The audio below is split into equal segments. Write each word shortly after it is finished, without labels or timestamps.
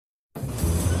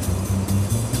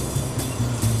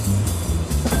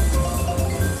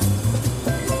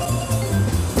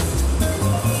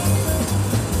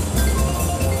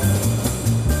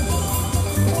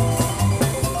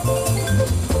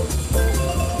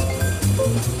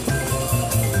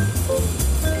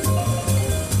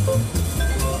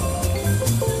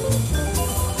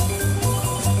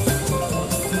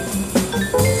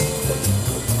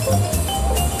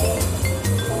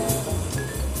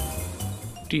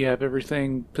you have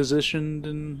everything positioned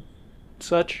and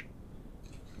such?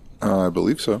 I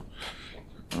believe so.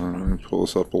 Let me pull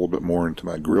this up a little bit more into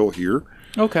my grill here.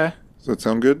 Okay. Does that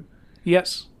sound good?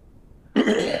 Yes.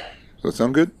 Does that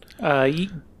sound good?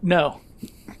 No.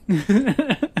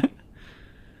 I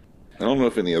don't know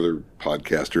if any other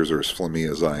podcasters are as flimmy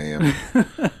as I am.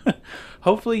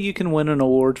 Hopefully you can win an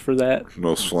award for that.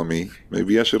 Most flimmy.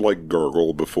 Maybe I should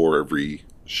gargle before every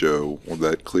show. Would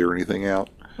that clear anything out?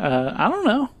 I don't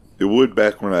know. It would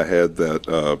back when I had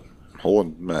that hole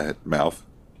in my mouth.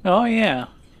 Oh yeah,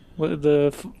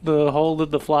 the hole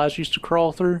that the flies used to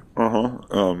crawl through.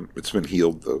 It's been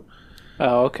healed though.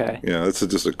 Oh okay. Yeah, that's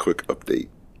just a quick update.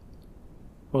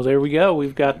 Well, there we go.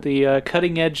 We've got the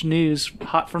cutting edge news,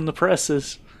 hot from the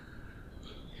presses.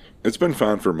 It's been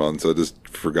fine for months. I just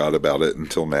forgot about it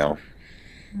until now.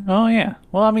 Oh yeah.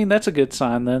 Well, I mean that's a good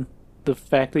sign then. The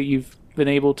fact that you've been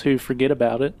able to forget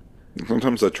about it.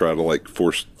 Sometimes I try to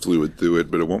force fluid through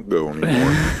it, but it won't go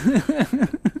anymore.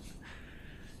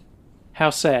 How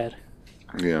sad.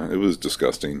 Yeah, it was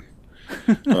disgusting.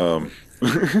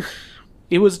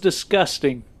 It was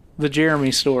disgusting. The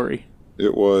Jeremy story.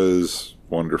 It was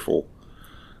wonderful.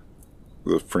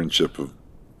 The friendship of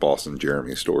Boss and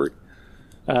Jeremy story.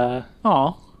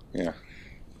 Aw. Yeah.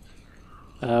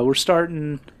 We're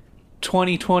starting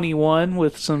 2021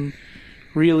 with some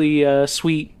really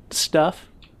sweet stuff.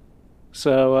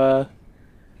 So,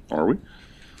 Are we?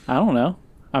 I don't know.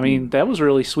 I mean, that was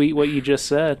really sweet what you just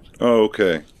said. Oh,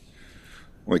 okay.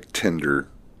 Tender,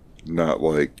 not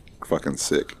fucking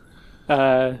sick.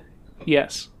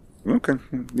 Yes. Okay.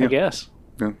 Yeah. I guess.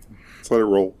 Yeah. Let's let it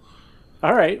roll.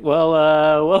 All right. Well,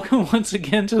 welcome once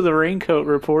again to the Raincoat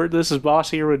Report. This is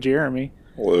Boss here with Jeremy.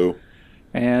 Hello.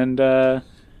 And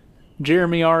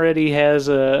Jeremy already has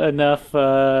enough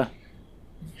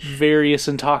various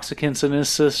intoxicants in his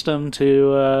system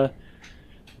to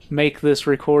make this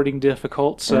recording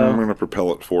difficult. So I'm going to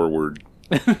propel it forward.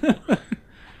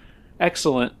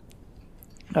 Excellent.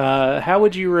 How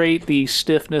would you rate the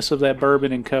stiffness of that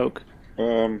bourbon and Coke?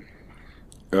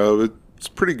 It's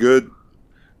pretty good.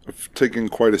 I've taken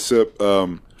quite a sip.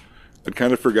 I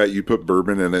kind of forgot you put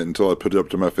bourbon in it until I put it up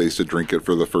to my face to drink it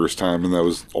for the first time, and that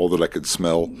was all that I could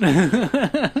smell.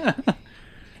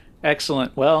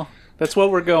 Excellent. Well, that's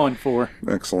what we're going for.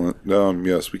 Excellent.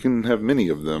 Yes, we can have many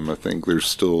of them. I think there's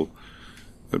still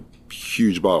a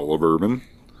huge bottle of bourbon.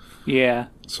 Yeah.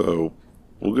 So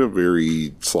we'll go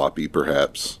very sloppy,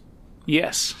 perhaps.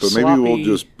 Yes. But sloppy. maybe we'll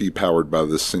just be powered by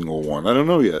this single one. I don't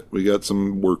know yet. We got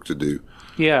some work to do.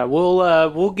 Yeah,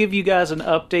 we'll give you guys an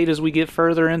update as we get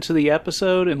further into the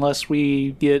episode, unless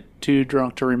we get too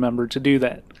drunk to remember to do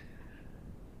that.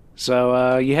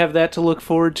 So you have that to look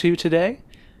forward to today.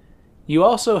 You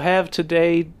also have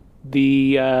today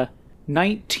the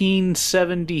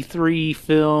 1973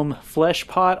 film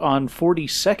Fleshpot on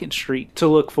 42nd Street to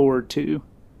look forward to.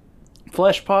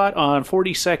 Fleshpot on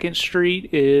 42nd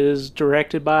Street is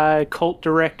directed by cult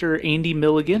director Andy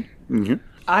Milligan. Mm-hmm.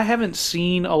 I haven't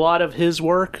seen a lot of his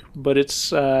work, but it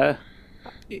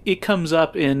comes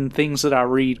up in things that I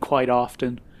read quite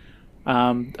often.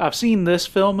 I've seen this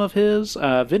film of his.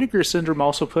 Vinegar Syndrome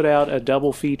also put out a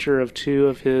double feature of two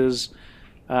of his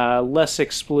less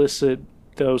explicit,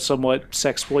 though somewhat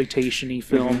sexploitation-y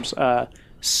films,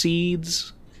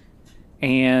 Seeds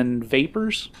and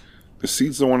Vapors. Is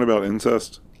Seeds the one about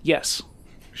incest? Yes.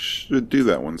 Should do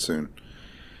that one soon.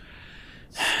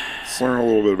 Let's learn a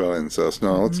little bit about incest.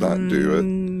 No, let's not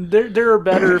do it. There are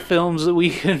better films that we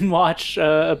can watch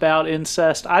about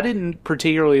incest. I didn't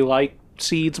particularly like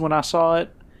Seeds when I saw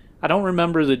it. I don't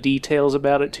remember the details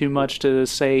about it too much to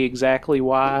say exactly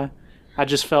why. I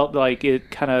just felt like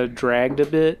it kind of dragged a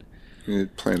bit.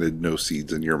 It planted no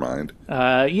seeds in your mind.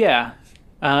 Yeah.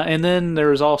 And then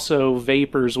there's also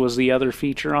Vapors was the other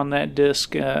feature on that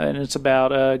disc, and it's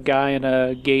about a guy in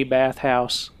a gay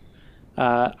bathhouse.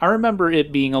 I remember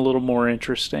it being a little more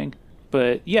interesting.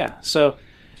 But yeah, so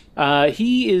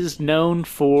he is known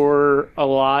for a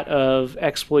lot of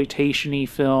exploitation-y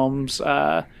films.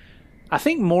 I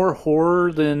think more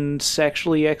horror than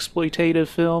sexually exploitative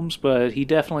films, but he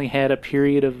definitely had a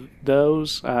period of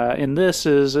those. And this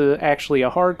is actually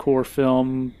a hardcore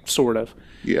film, sort of.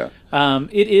 Yeah.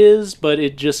 It is, but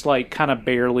it just kind of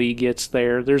barely gets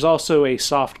there. There's also a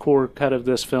softcore cut of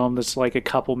this film that's a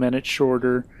couple minutes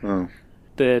shorter. Oh.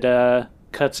 That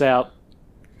cuts out,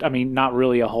 not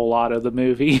really a whole lot of the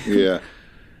movie. Yeah.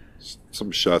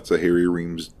 Some shots of Harry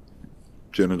Ream's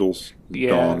genitals,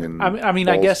 dong, and balls,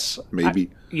 I guess... maybe.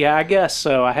 I guess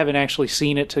so. I haven't actually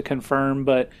seen it to confirm,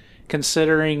 but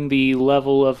considering the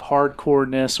level of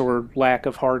hardcoreness or lack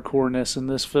of hardcoreness in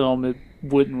this film, it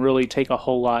wouldn't really take a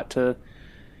whole lot to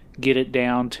get it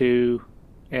down to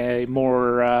a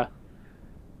more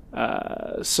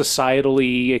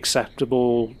societally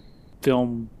acceptable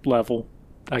film level,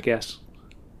 I guess.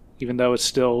 Even though it's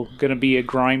still going to be a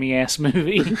grimy-ass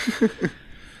movie.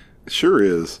 Sure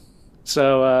is.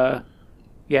 So,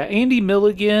 yeah, Andy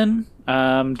Milligan,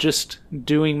 just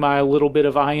doing my little bit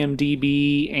of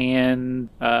IMDb and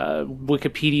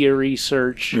Wikipedia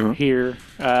research here.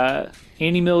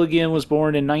 Andy Milligan was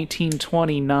born in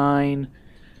 1929.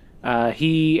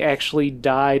 He actually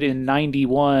died in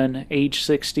 91, age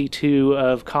 62,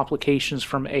 of complications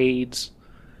from AIDS.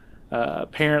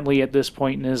 Apparently, at this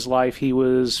point in his life, he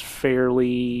was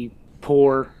fairly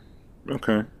poor.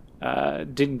 Okay.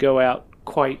 Didn't go out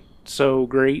quite so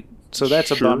great, so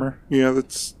that's a bummer. Yeah,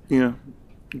 you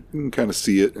can kind of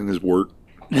see it in his work.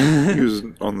 He was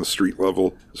on the street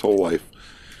level his whole life.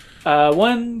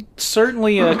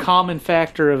 Certainly a common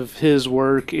factor of his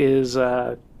work is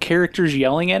characters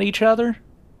yelling at each other.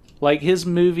 Like his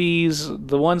movies,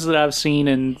 the ones that I've seen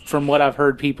and from what I've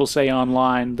heard people say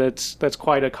online, that's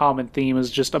quite a common theme, is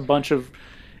just a bunch of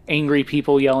angry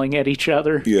people yelling at each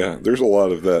other. Yeah, there's a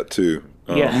lot of that too.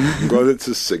 Yeah. I'm glad it's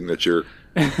his signature.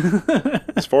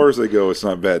 As far as they go, it's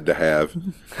not bad to have.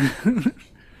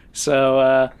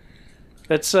 So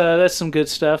that's some good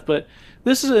stuff. But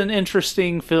this is an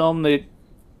interesting film that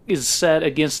is set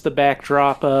against the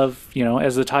backdrop of,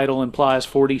 as the title implies,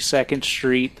 42nd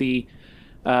Street, the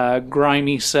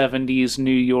grimy 70s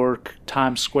New York,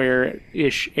 Times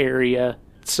Square-ish area.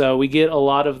 So we get a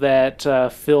lot of that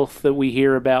filth that we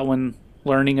hear about when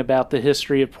learning about the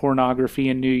history of pornography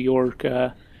in New York.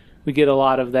 We get a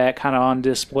lot of that kind of on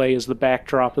display as the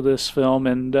backdrop of this film,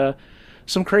 and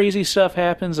some crazy stuff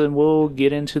happens, and we'll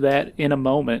get into that in a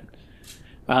moment.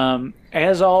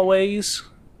 As always,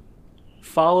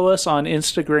 follow us on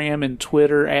Instagram and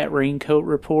Twitter at Raincoat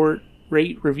Report.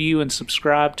 Rate, review, and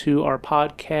subscribe to our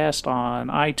podcast on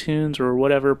iTunes or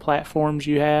whatever platforms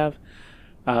you have.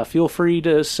 Feel free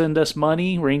to send us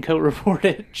money,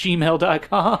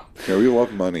 raincoatreport@gmail.com. Yeah, we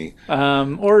love money.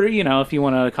 Or, if you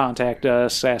want to contact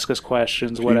us, ask us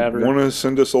questions, whatever. If you want to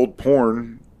send us old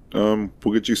porn,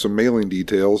 we'll get you some mailing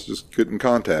details. Just get in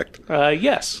contact.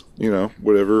 Yes.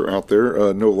 Whatever out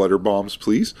there. No letter bombs,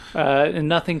 please. And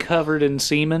nothing covered in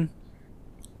semen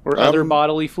or other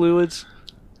bodily fluids.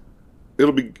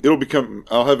 It'll become.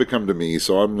 I'll have it come to me,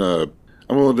 so I'm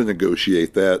willing to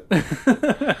negotiate that.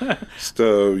 Just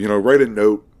write a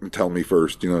note and tell me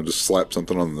first. Just slap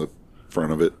something on the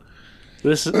front of it.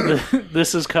 This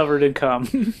is covered in cum.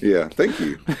 Yeah, thank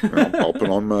you. I'll put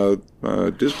on my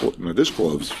dish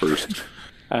gloves first.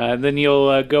 Then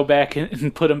you'll go back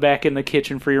and put them back in the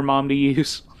kitchen for your mom to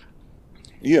use.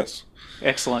 Yes.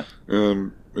 Excellent.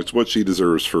 It's what she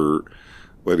deserves for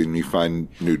letting me find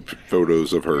nude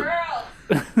photos of her.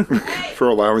 For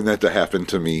allowing that to happen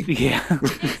to me. Yeah.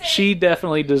 She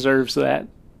definitely deserves that.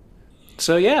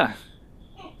 So yeah.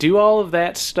 Do all of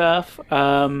that stuff.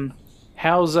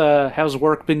 How's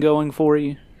work been going for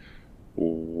you?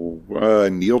 I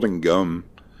kneeled in gum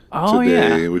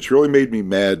today, which really made me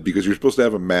mad because you're supposed to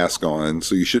have a mask on,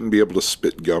 so you shouldn't be able to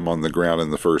spit gum on the ground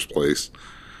in the first place.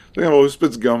 Who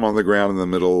spits gum on the ground in the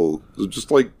middle, just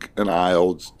like an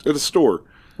aisle at a store.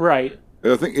 Right.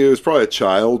 I think it was probably a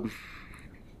child.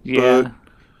 Yeah. But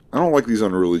I don't like these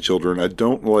unruly children. I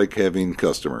don't like having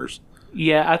customers.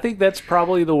 Yeah, I think that's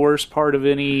probably the worst part of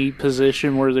any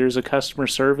position where there's a customer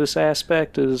service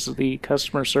aspect, is the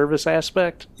customer service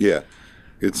aspect. Yeah,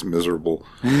 it's miserable.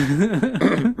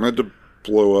 I had to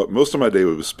blow up. Most of my day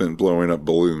was spent blowing up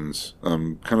balloons.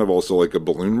 I'm kind of also like a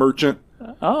balloon merchant.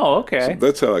 Oh, okay. So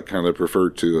that's how I kind of prefer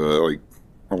to,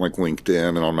 on LinkedIn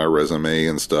and on my resume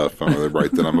and stuff. I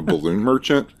write that I'm a balloon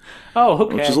merchant. Oh,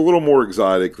 okay. Which is a little more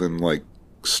exotic than,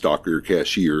 stalker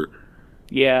cashier.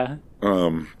 Yeah.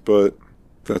 But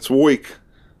that's weak.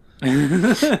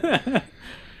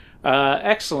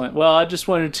 Excellent. Well, I just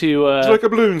wanted to... It's like a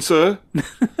balloon, sir.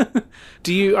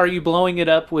 Are you blowing it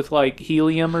up with,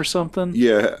 helium or something?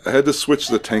 Yeah, I had to switch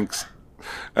the tanks.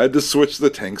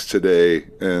 Today,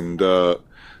 and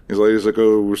he's like,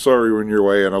 oh, we're sorry we're in your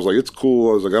way. And I was like, it's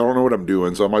cool. I was like, I don't know what I'm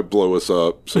doing, so I might blow us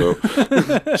up. So,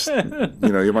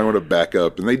 you might want to back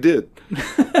up. And they did.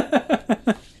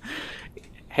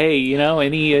 Hey,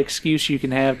 any excuse you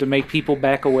can have to make people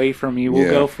back away from you, we'll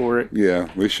go for it. Yeah,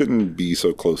 they shouldn't be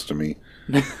so close to me.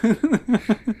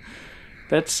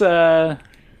 That's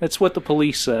what the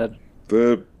police said.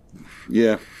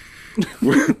 Yeah.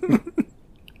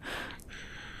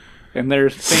 And their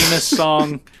famous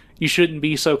song, "You Shouldn't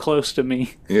Be So Close to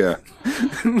Me." Yeah.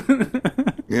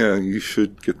 Yeah, you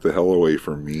should get the hell away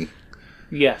from me.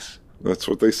 Yes. That's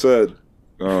what they said.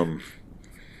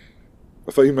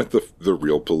 I thought you meant the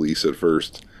real police at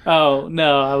first. Oh,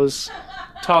 no, I was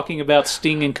talking about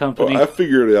Sting and Company. Well, I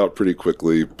figured it out pretty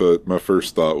quickly, but my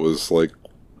first thought was like,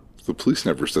 the police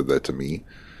never said that to me.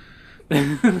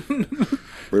 They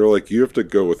were like, you have to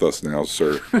go with us now,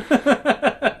 sir.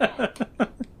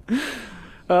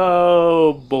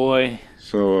 Oh, boy.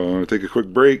 So, take a quick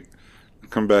break,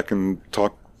 come back and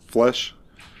talk Flesh.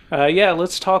 Yeah,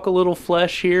 let's talk a little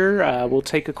Flesh here. We'll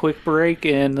take a quick break,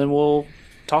 and then we'll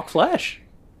talk Flesh.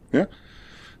 Yeah.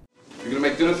 You gonna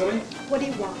make dinner for me? What do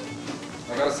you want?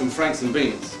 I got us some franks and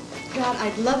beans. God,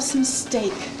 I'd love some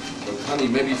steak. But honey,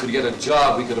 maybe if you'd get a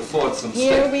job, we could afford some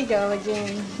Here steak. we go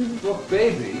again. Look,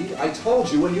 baby, I told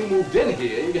you when you moved in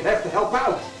here, you have to help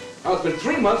out. Now, it's been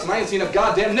 3 months and I ain't seen a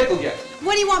goddamn nickel yet.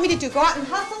 What do you want me to do? Go out and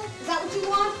hustle? Is that what you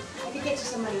want? I could get you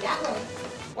some money that way.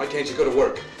 Why can't you go to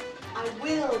work? I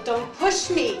will. Don't push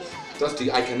me.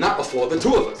 Dusty, I cannot afford the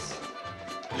two of us.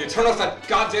 Will you turn off that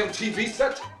goddamn TV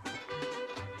set?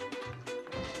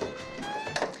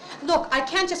 Look, I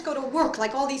can't just go to work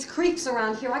like all these creeps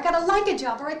around here. I gotta like a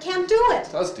job or I can't do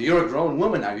it. Dusty, you're a grown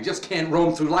woman now. You just can't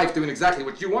roam through life doing exactly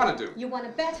what you want to do. You want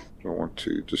to bet? I don't want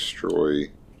to destroy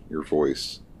your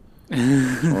voice.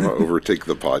 I want to overtake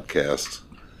the podcast.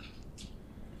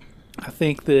 I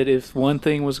think that if one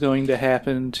thing was going to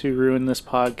happen to ruin this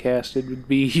podcast, it would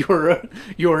be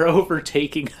your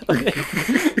overtaking of it.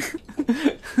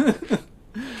 I'm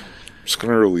just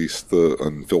going to release the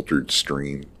unfiltered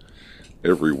stream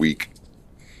every week.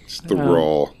 It's the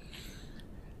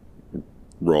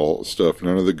raw stuff.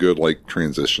 None of the good, like,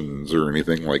 transitions or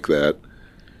anything like that.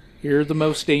 You're the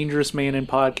most dangerous man in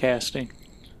podcasting.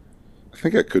 I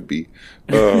think I could be.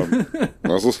 I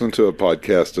was listening to a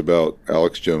podcast about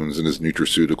Alex Jones and his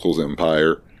nutraceuticals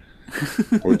empire,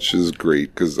 which is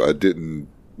great because the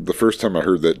first time I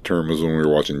heard that term was when we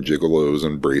were watching Gigolos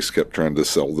and Brace kept trying to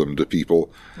sell them to people.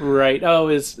 Right. Oh,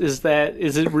 is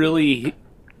it really,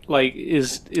 like,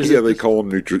 is yeah, it... they call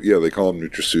them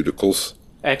nutraceuticals.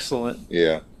 Excellent.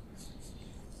 Yeah.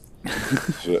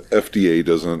 So FDA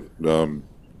doesn't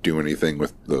do anything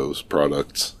with those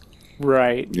products.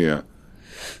 Right. Yeah.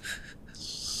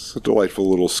 It's a delightful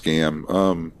little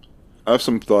scam. I have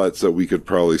some thoughts that we could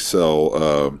probably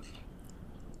sell,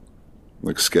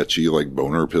 like sketchy, like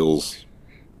boner pills.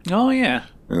 Oh, yeah.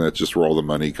 And that's just where all the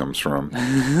money comes from.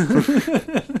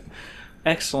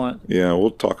 Excellent. Yeah,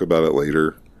 we'll talk about it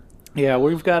later. Yeah,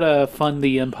 we've got to fund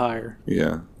the empire.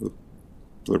 Yeah,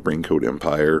 the Raincoat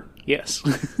Empire. Yes.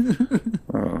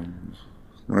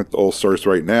 That all starts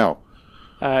right now.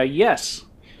 Yes.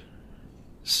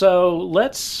 So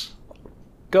let's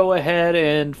go ahead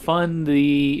and fund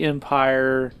the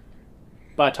empire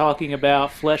by talking about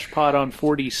Fleshpot on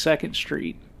 42nd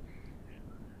Street.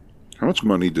 How much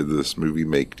money did this movie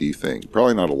make, do you think?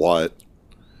 Probably not a lot.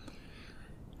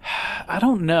 I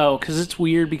don't know, because it's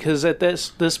weird, because at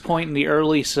this point in the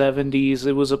early 70s,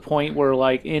 it was a point where,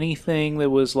 like, anything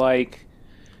that was, like,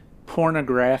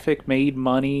 pornographic made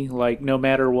money, like, no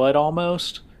matter what,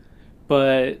 almost.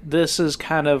 But this is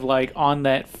kind of, like, on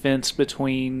that fence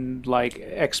between, like,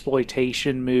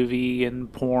 exploitation movie and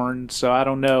porn, so I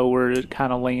don't know where it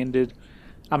kind of landed.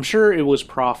 I'm sure it was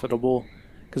profitable,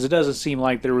 because it doesn't seem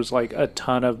like there was, like, a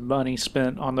ton of money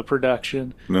spent on the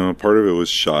production. No, part of it was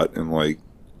shot in, like,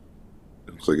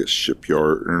 it was like a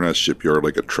shipyard, or not a shipyard,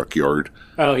 like a truck yard.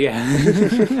 Oh,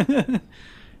 yeah.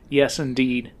 Yes,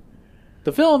 indeed.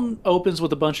 The film opens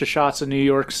with a bunch of shots of New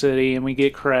York City, and we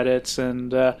get credits,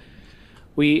 and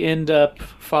we end up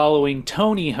following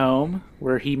Tony home,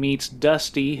 where he meets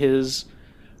Dusty, his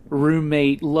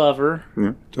roommate lover.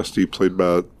 Yeah, Dusty, played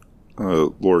by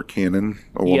Laura Cannon,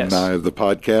 alumni of the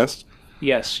podcast.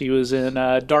 Yes, she was in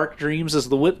Dark Dreams as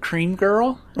the whipped cream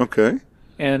girl. Okay.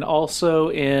 And also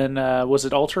in, was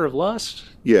it Altar of Lust?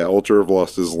 Yeah, Altar of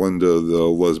Lust is Linda, the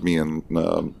lesbian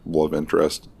love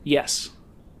interest. Yes.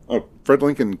 Oh, Fred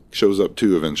Lincoln shows up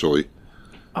too eventually.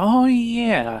 Oh,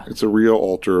 yeah. It's a real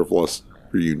Altar of Lust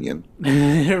reunion.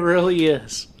 It really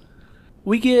is.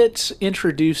 We get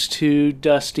introduced to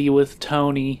Dusty with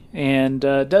Tony, and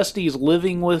Dusty's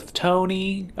living with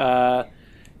Tony,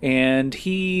 and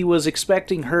he was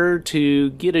expecting her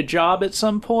to get a job at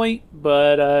some point,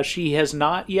 but she has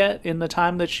not yet in the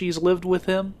time that she's lived with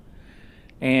him.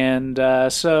 And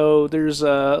so there's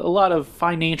a lot of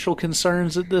financial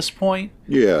concerns at this point.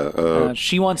 Yeah.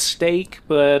 She wants steak,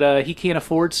 but he can't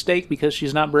afford steak because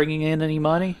she's not bringing in any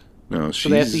money. No, so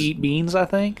they have to eat beans, I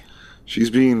think. She's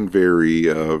being very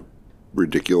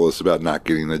ridiculous about not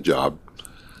getting a job.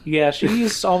 Yeah,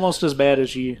 she's almost as bad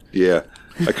as you. Yeah.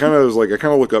 I kind of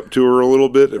look up to her a little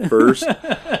bit at first,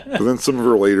 but then some of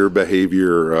her later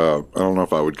behavior, I don't know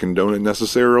if I would condone it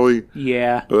necessarily.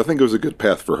 Yeah. But I think it was a good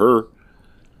path for her.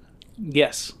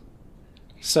 Yes.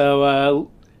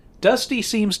 So, Dusty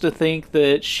seems to think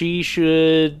that she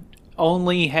should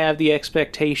only have the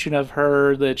expectation of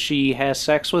her that she has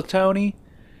sex with Tony,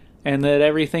 and that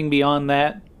everything beyond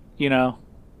that,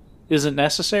 isn't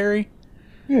necessary.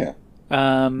 Yeah.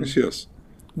 Yes.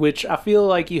 Which I feel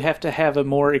like you have to have a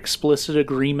more explicit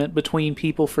agreement between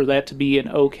people for that to be an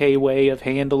okay way of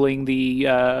handling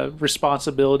the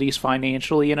responsibilities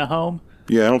financially in a home.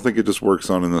 Yeah, I don't think it just works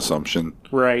on an assumption.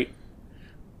 Right.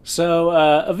 So,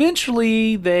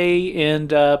 eventually they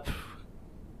end up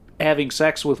having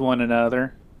sex with one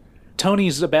another.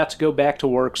 Tony's about to go back to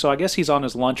work, so I guess he's on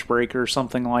his lunch break or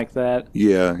something like that.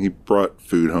 Yeah, he brought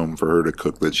food home for her to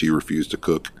cook that she refused to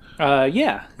cook.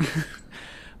 Yeah.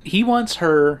 He wants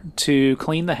her to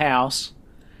clean the house,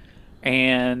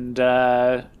 and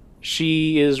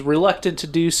she is reluctant to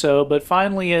do so, but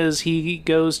finally as he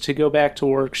goes to go back to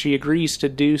work, she agrees to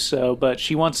do so, but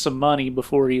she wants some money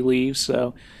before he leaves,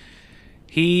 so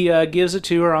he gives it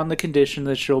to her on the condition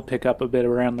that she'll pick up a bit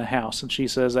around the house, and she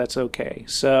says that's okay.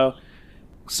 So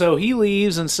he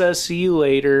leaves and says, see you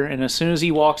later, and as soon as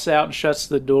he walks out and shuts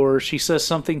the door, she says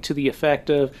something to the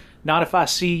effect of, not if I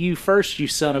see you first, you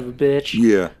son of a bitch.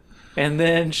 Yeah. And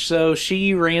then, so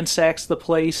she ransacks the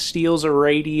place, steals a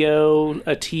radio,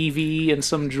 a TV, and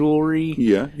some jewelry.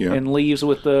 Yeah. And leaves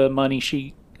with the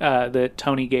money that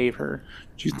Tony gave her.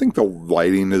 Do you think the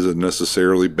lighting isn't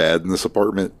necessarily bad in this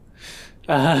apartment?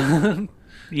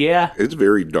 Yeah. It's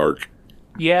very dark.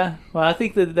 Yeah. Well, I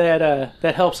think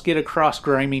that helps get across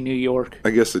grimy New York. I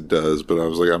guess it does, but I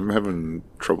was like, I'm having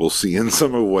trouble seeing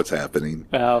some of what's happening.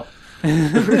 Oh.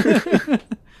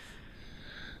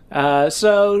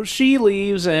 So she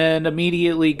leaves and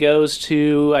immediately goes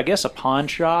to, I guess, a pawn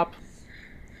shop.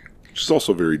 Which is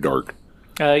also very dark.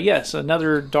 Yes,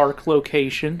 another dark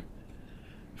location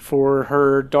for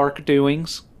her dark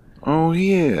doings. Oh,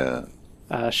 yeah.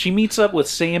 She meets up with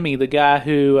Sammy, the guy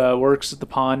who works at the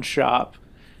pawn shop,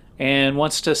 and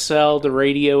wants to sell the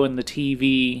radio and the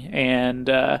TV,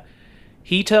 and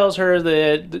he tells her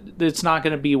that it's not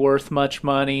going to be worth much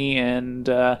money, and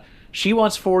she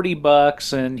wants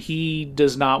 $40, and he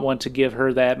does not want to give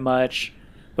her that much,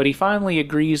 but he finally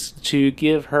agrees to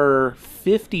give her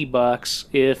 $50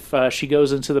 if she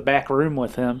goes into the back room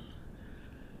with him.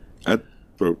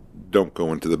 Don't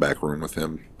go into the back room with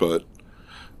him, but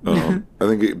I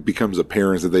think it becomes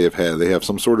apparent that they have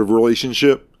some sort of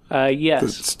relationship. Yes.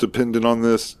 That's dependent on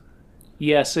this.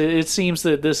 Yes, it seems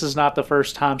that this is not the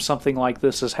first time something like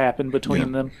this has happened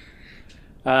between them.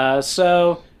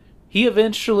 So he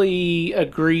eventually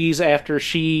agrees after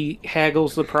she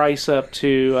haggles the price up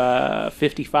to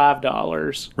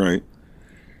 $55. Right.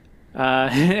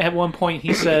 At one point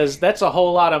he says, that's a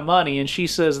whole lot of money, and she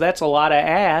says, that's a lot of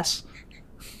ass.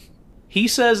 He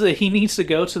says that he needs to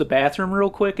go to the bathroom real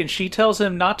quick, and she tells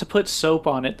him not to put soap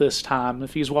on it this time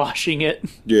if he's washing it.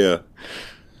 Yeah.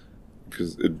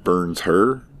 Because it burns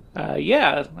her?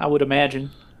 Yeah, I would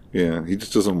imagine. Yeah, he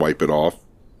just doesn't wipe it off.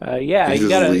 Yeah, he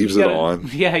just leaves it on.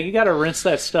 Yeah, you gotta rinse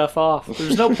that stuff off.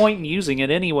 There's no point in using it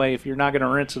anyway if you're not gonna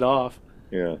rinse it off.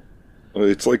 Yeah.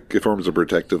 It's like it forms a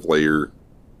protective layer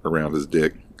around his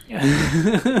dick.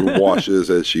 It washes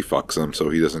as she fucks him so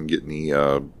he doesn't get any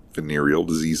venereal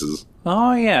diseases.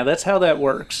 Oh, yeah, that's how that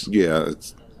works. Yeah,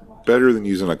 it's better than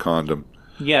using a condom.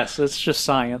 Yes, it's just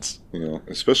science. Yeah,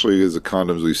 especially as the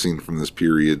condoms we've seen from this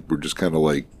period were just kind of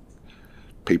like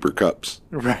paper cups.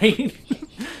 Right.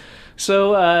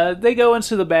 So they go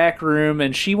into the back room,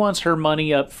 and she wants her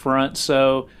money up front,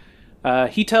 so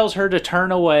he tells her to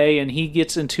turn away, and he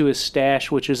gets into his stash,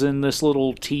 which is in this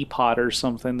little teapot or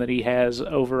something that he has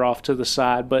over off to the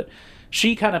side, but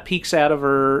she kind of peeks out of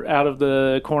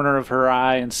the corner of her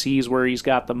eye and sees where he's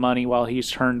got the money while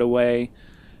he's turned away.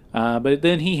 But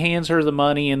then he hands her the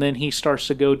money, and then he starts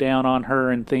to go down on her,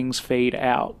 and things fade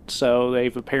out. So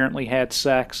they've apparently had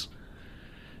sex.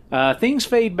 Things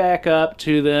fade back up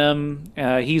to them.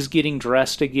 He's getting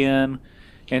dressed again,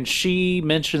 and she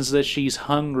mentions that she's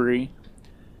hungry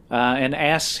and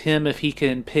asks him if he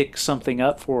can pick something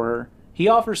up for her. He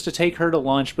offers to take her to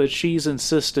lunch, but she's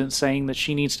insistent, saying that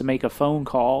she needs to make a phone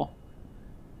call.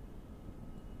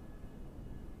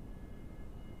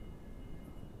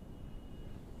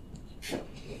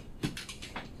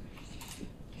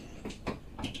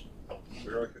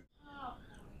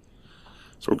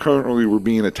 So currently we're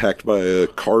being attacked by a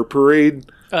car parade.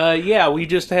 Yeah, we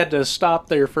just had to stop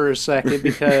there for a second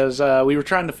because we were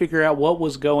trying to figure out what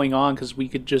was going on because we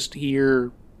could just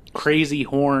hear crazy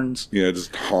horns. Yeah,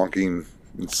 just honking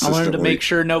I wanted to make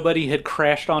sure nobody had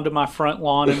crashed onto my front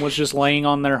lawn and was just laying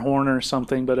on their horn or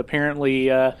something, but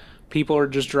apparently people are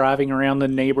just driving around the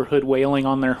neighborhood wailing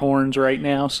on their horns right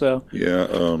now, so...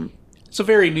 Yeah, it's a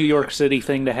very New York City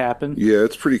thing to happen. Yeah,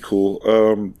 it's pretty cool.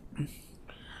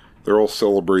 They're all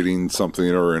celebrating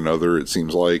something or another, it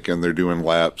seems like, and they're doing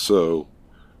laps, so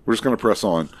we're just going to press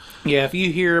on. Yeah, if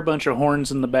you hear a bunch of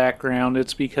horns in the background,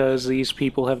 it's because these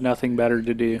people have nothing better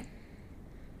to do.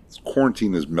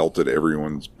 Quarantine has melted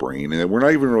everyone's brain, and we're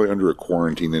not even really under a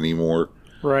quarantine anymore.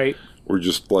 Right. We're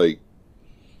just like,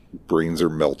 brains are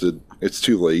melted. It's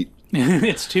too late.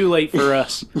 It's too late for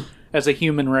us as a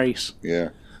human race. Yeah,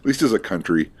 at least as a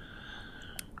country.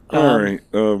 All right,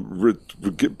 we'll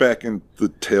get back in the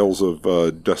tales of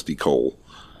Dusty Cole.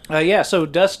 Yeah, so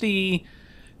Dusty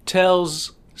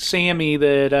tells Sammy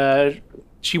that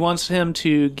she wants him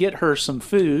to get her some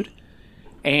food,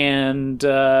 and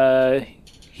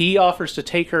he offers to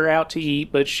take her out to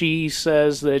eat, but she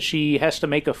says that she has to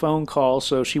make a phone call,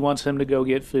 so she wants him to go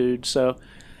get food. So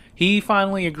he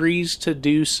finally agrees to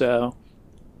do so,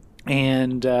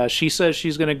 and she says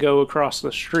she's going to go across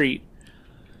the street.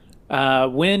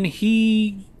 When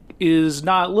he is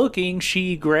not looking,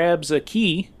 she grabs a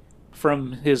key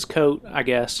from his coat, I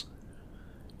guess,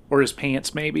 or his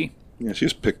pants, maybe. Yeah, she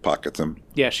just pickpockets him.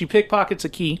 Yeah, she pickpockets a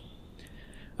key.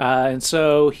 And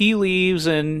so he leaves,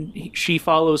 and she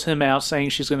follows him out, saying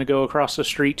she's going to go across the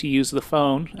street to use the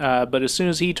phone. But as soon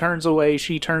as he turns away,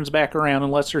 she turns back around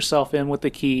and lets herself in with the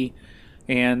key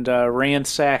and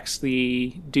ransacks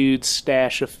the dude's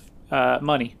stash of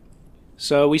money.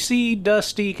 So we see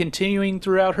Dusty continuing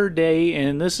throughout her day,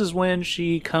 and this is when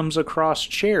she comes across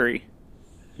Cherry.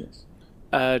 Yes.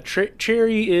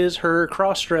 Cherry is her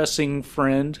cross-dressing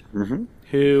friend,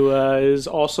 who is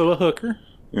also a hooker.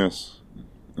 Yes.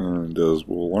 And as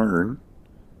we'll learn,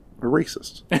 a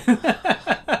racist.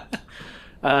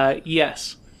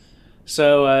 Yes.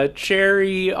 So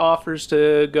Cherry offers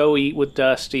to go eat with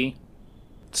Dusty.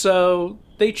 So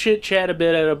they chit-chat a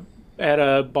bit at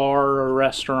a bar or a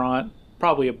restaurant.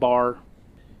 Probably a bar.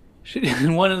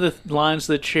 And one of the lines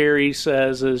that Cherry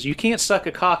says is, "You can't suck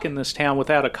a cock in this town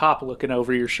without a cop looking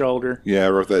over your shoulder." Yeah, I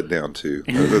wrote that down too.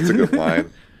 That's a good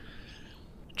line.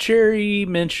 Cherry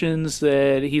mentions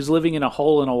that he's living in a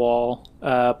hole-in-a-wall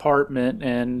apartment,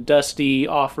 and Dusty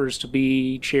offers to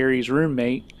be Cherry's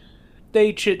roommate.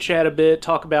 They chit-chat a bit,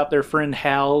 talk about their friend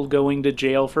Hal going to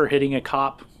jail for hitting a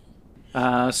cop.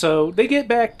 So they get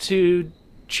back to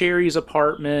Cherry's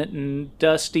apartment, and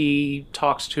Dusty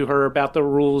talks to her about the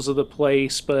rules of the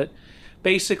place, but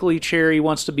basically Cherry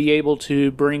wants to be able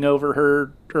to bring over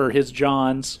her or his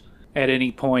Johns at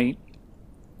any point.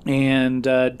 And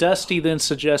Dusty then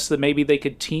suggests that maybe they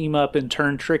could team up and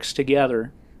turn tricks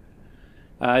together.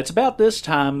 It's about this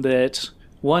time that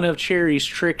one of Cherry's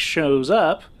tricks shows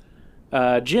up,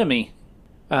 Jimmy.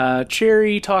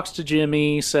 Cherry talks to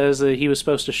Jimmy, says that he was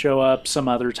supposed to show up some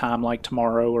other time, like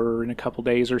tomorrow or in a couple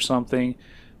days or something.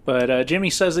 But Jimmy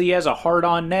says that he has a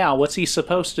hard-on now. What's he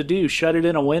supposed to do, shut it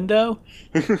in a window?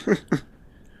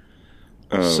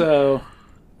 So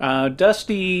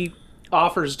Dusty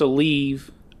offers to leave,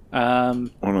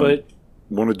 but...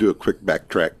 want to do a quick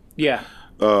backtrack. Yeah.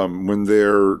 When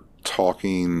they're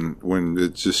talking, when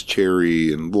it's just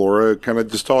Cherry and Laura kind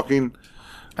of just talking...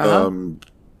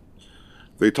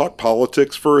 They talk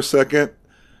politics for a second,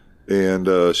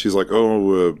 and she's like,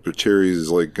 but Cherry's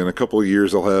like, in a couple of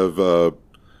years I'll have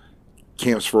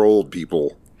camps for old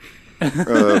people.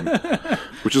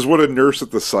 Which is what a nurse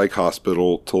at the psych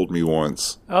hospital told me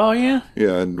once. Oh, yeah?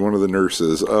 Yeah, and one of the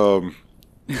nurses. When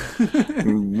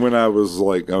I was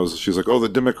like, she's like, the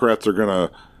Democrats are going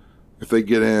to, if they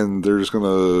get in, they're just going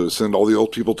to send all the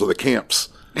old people to the camps.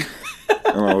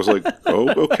 And I was like,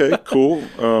 okay, cool.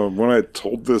 When I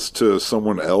told this to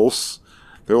someone else,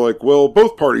 they're like, well,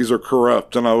 both parties are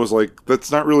corrupt. And I was like,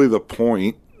 that's not really the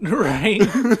point. Right.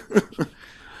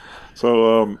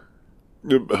 So,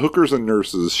 hookers and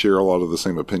nurses share a lot of the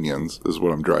same opinions, is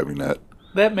what I'm driving at.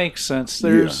 That makes sense.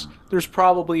 There's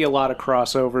probably a lot of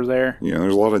crossover there. Yeah,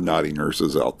 there's a lot of naughty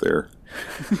nurses out there.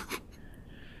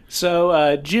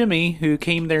 So Jimmy, who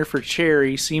came there for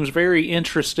Cherry, seems very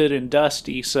interested in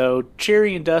Dusty. So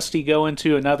Cherry and Dusty go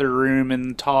into another room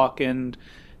and talk, and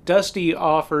Dusty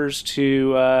offers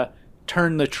to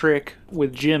turn the trick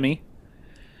with Jimmy.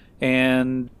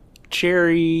 And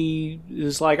Cherry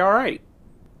is like, all right.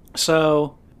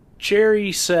 So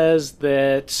Cherry says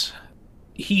that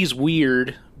he's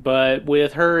weird, but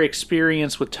with her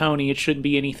experience with Tony, it shouldn't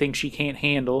be anything she can't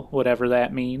handle, whatever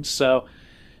that means. So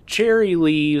Cherry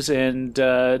leaves, and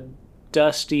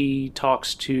Dusty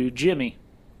talks to Jimmy.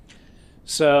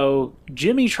 So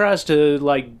Jimmy tries to,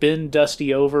 like, bend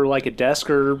Dusty over, like, a desk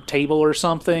or table or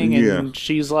something, and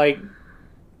she's like,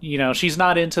 you know, she's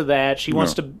not into that. She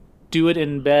wants to do it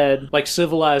in bed, like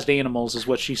civilized animals, is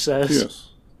what she says. Yes.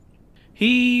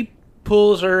 He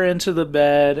pulls her into the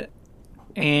bed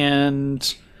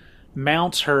and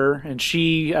mounts her, and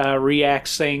she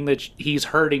reacts saying that he's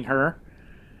hurting her.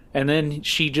 And then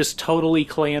she just totally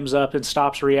clams up and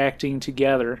stops reacting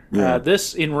together. Yeah.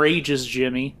 This enrages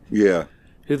Jimmy. Yeah.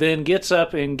 Who then gets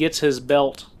up and gets his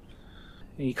belt.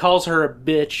 He calls her a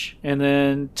bitch and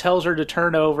then tells her to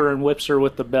turn over and whips her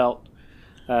with the belt.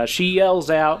 She yells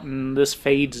out, and this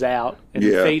fades out. And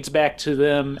it fades back to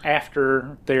them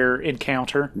after their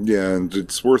encounter. Yeah, and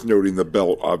it's worth noting the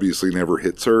belt obviously never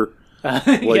hits her.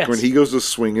 Like, when he goes to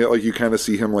swing it, like, you kind of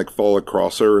see him, like, fall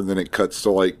across her, and then it cuts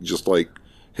to, like, just, like,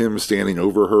 him standing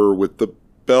over her with the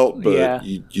belt, but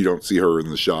you don't see her in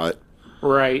the shot.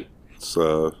 Right. It's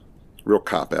a real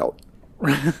cop-out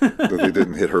that they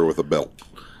didn't hit her with a belt.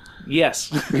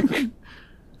 Yes.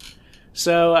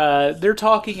 So they're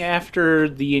talking after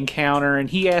the encounter, and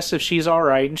he asks if she's all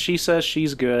right, and she says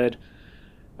she's good.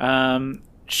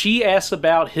 She asks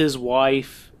about his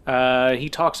wife. He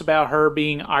talks about her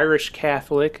being Irish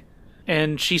Catholic,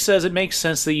 and she says it makes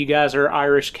sense that you guys are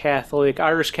Irish Catholic.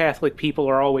 Irish Catholic people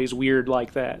are always weird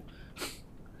like that.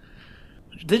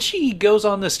 Then she goes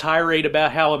on this tirade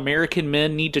about how American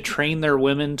men need to train their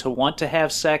women to want to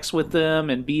have sex with them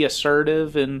and be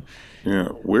assertive. And yeah,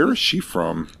 where is she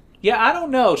from? Yeah, I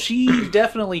don't know. She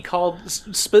definitely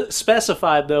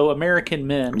specified, though, American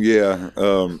men. Yeah,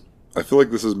 I feel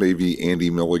like this is maybe Andy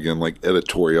Milligan, like,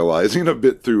 editorializing a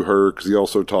bit through her, because he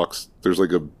also talks, there's,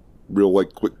 like, a real,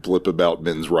 like, quick blip about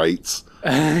men's rights.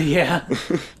 Yeah.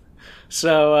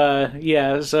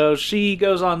 So she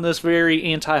goes on this very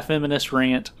anti-feminist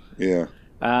rant. Yeah.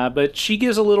 But she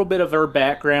gives a little bit of her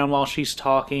background while she's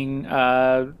talking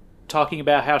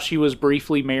about how she was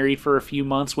briefly married for a few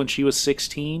months when she was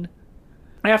 16.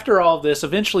 After all this,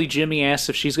 eventually Jimmy asks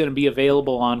if she's going to be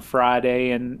available on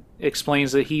Friday and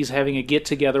explains that he's having a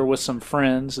get-together with some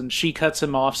friends, and she cuts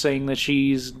him off saying that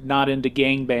she's not into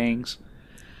gangbangs.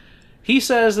 He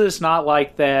says that it's not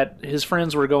like that. His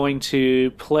friends were going to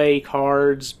play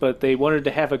cards, but they wanted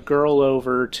to have a girl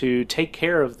over to take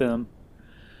care of them.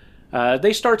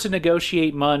 They start to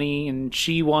negotiate money, and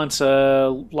she wants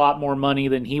a lot more money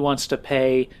than he wants to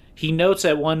pay. He notes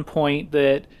at one point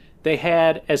that they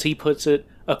had, as he puts it,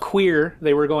 a queer.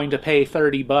 They were going to pay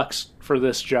 $30 for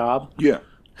this job. Yeah.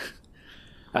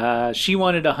 She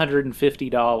wanted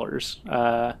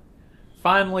 $150.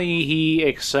 Finally, he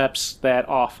accepts that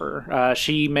offer.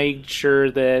 She made sure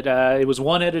that it was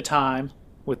one at a time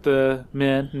with the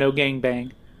men, no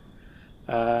gangbang.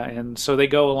 And so they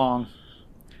go along.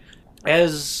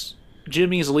 As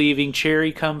Jimmy's leaving,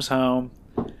 Cherry comes home.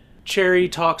 Cherry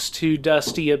talks to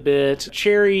Dusty a bit.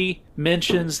 Cherry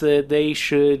mentions that they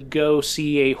should go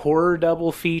see a horror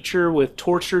double feature with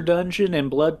Torture Dungeon and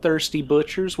Bloodthirsty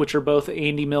Butchers, which are both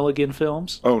Andy Milligan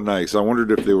films. Oh, nice. I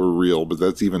wondered if they were real, but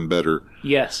that's even better.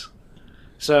 Yes.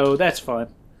 So that's fun.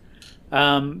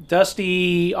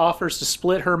 Dusty offers to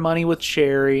split her money with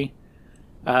Cherry.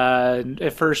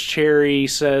 At first, Cherry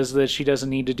says that she doesn't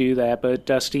need to do that, but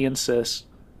Dusty insists.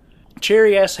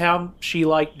 Cherry asks how she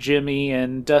liked Jimmy,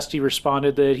 and Dusty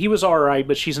responded that he was alright,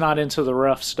 but she's not into the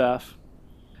rough stuff.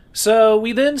 So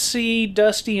we then see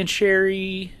Dusty and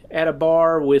Cherry at a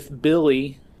bar with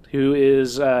Billy, who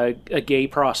is a gay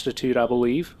prostitute, I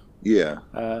believe. Yeah.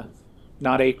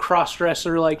 Not a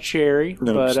cross-dresser like Cherry,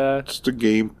 no, but just a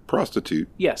gay prostitute.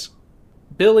 Yes.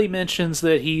 Billy mentions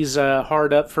that he's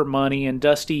hard up for money, and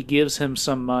Dusty gives him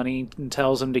some money and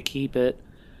tells him to keep it.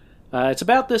 It's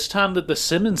about this time that the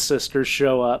Simmons sisters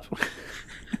show up.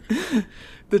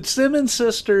 The Simmons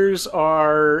sisters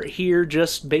are here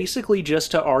basically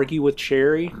just to argue with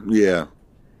Cherry. Yeah.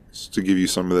 Just to give you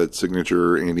some of that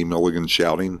signature Andy Milligan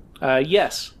shouting.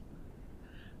 Yes.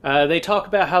 They talk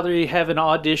about how they have an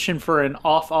audition for an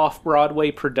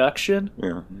off-Broadway production.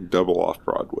 Yeah, double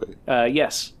off-Broadway.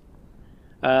 Yes.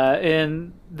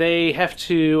 And they have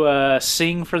to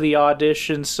sing for the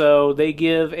audition, so they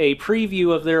give a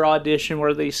preview of their audition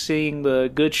where they sing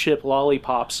the Good Ship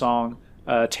Lollipop song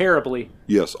terribly.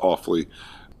 Yes, awfully.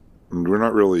 We're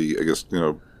not really, I guess,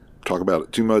 talk about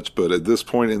it too much, but at this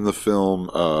point in the film,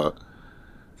 I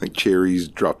think Cherry's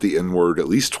dropped the N-word at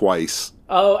least twice.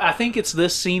 Oh, I think it's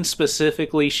this scene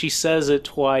specifically. She says it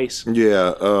twice.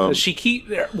 Yeah.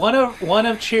 One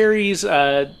of Cherry's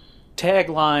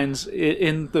taglines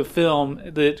in the film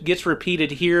that gets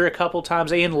repeated here a couple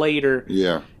times and later.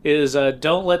 Yeah. Is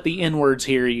don't let the N-words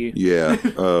hear you. Yeah.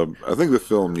 I think the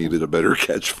film needed a better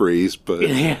catchphrase, but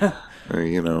yeah.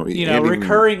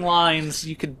 Recurring lines,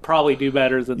 you could probably do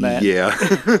better than that. Yeah.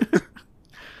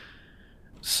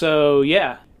 So,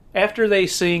 yeah. After they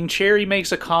sing, Cherry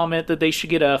makes a comment that they should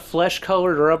get a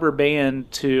flesh-colored rubber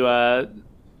band to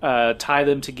tie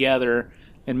them together,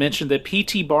 and mentioned that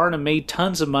P.T. Barnum made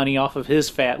tons of money off of his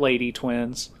fat lady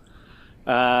twins.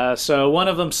 So one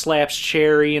of them slaps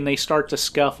Cherry, and they start to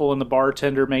scuffle, and the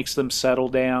bartender makes them settle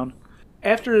down.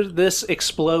 After this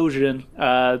explosion,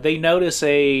 they notice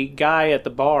a guy at the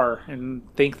bar and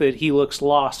think that he looks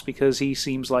lost because he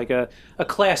seems like a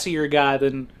classier guy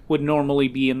than would normally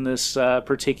be in this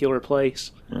particular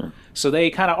place. Yeah. So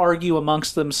they kind of argue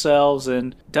amongst themselves,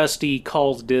 and Dusty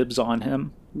calls dibs on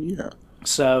him. Yeah.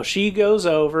 So she goes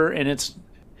over, and it's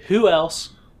who else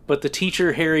but the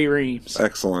teacher, Harry Reams.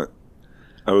 Excellent.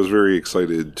 I was very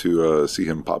excited to see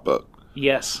him pop up.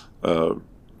 Yes.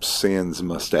 Sans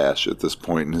mustache at this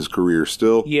point in his career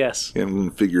still. Yes. He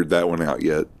hadn't figured that one out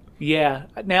yet. Yeah.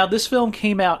 Now, this film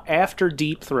came out after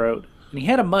Deep Throat, and he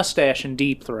had a mustache in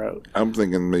Deep Throat. I'm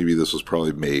thinking maybe this was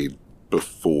probably made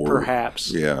before.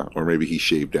 Perhaps. Yeah. Or maybe he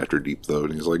shaved after Deep Throat,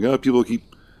 and he's like, oh, people keep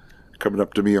coming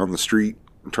up to me on the street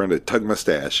and trying to tug my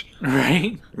stash.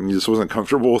 Right. And he just wasn't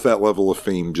comfortable with that level of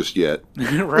fame just yet.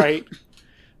 Right.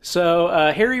 So,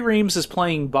 Harry Reams is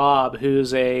playing Bob,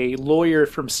 who's a lawyer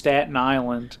from Staten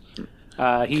Island.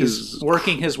 He's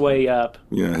working his way up.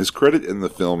 Yeah, his credit in the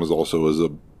film is also as a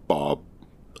Bob.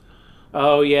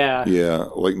 Oh, yeah. Yeah,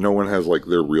 like no one has like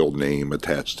their real name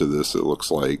attached to this, it looks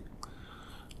like.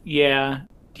 Yeah,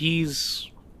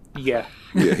 he's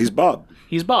Bob.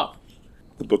 He's Bob.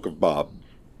 The Book of Bob.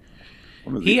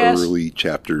 One of the early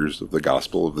chapters of the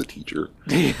Gospel of the Teacher.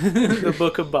 The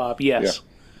Book of Bob, yes.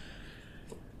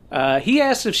 Yeah. He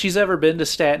asks if she's ever been to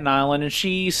Staten Island, and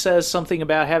she says something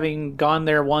about having gone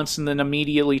there once and then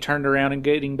immediately turned around and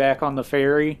getting back on the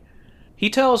ferry. He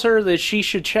tells her that she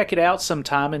should check it out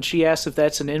sometime, and she asks if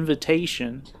that's an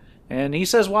invitation. And he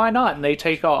says, why not? And they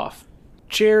take off.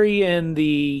 Cherry and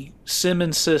the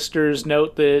Simmons sisters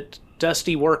note that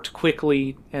Dusty worked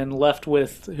quickly and left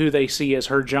with who they see as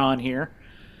her John here.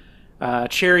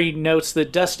 Cherry notes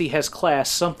that Dusty has class,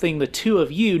 something the two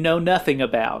of you know nothing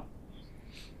about.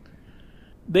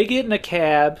 They get in a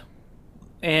cab,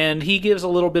 and he gives a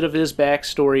little bit of his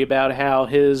backstory about how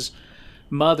his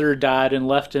mother died and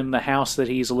left him the house that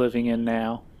he's living in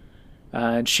now.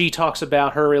 And she talks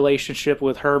about her relationship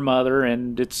with her mother,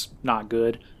 and it's not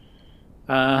good.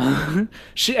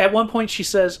 At one point she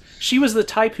says she was the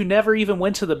type who never even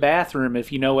went to the bathroom,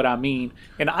 if you know what I mean.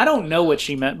 And I don't know what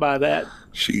she meant by that.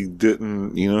 She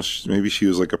didn't, maybe she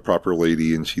was like a proper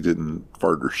lady and she didn't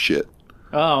fart or shit.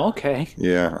 Oh, okay.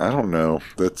 Yeah, I don't know.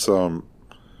 That's, like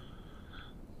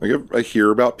I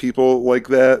hear about people like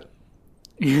that,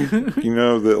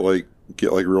 that like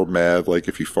get like real mad, like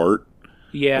if you fart.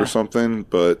 Yeah. Or something,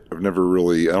 but I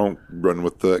don't run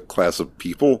with that class of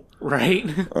people. Right.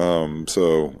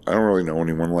 So I don't really know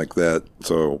anyone like that.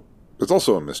 So it's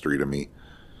also a mystery to me.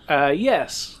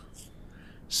 Yes.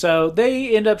 So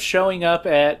they end up showing up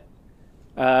at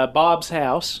Bob's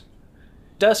house.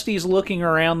 Dusty's looking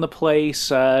around the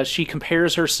place. She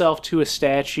compares herself to a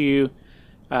statue,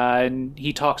 and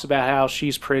he talks about how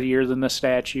she's prettier than the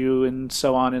statue and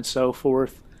so on and so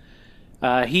forth.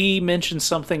 He mentions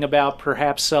something about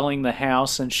perhaps selling the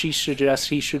house, and she suggests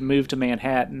he should move to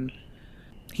Manhattan.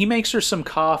 He makes her some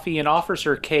coffee and offers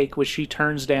her cake, which she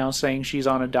turns down, saying she's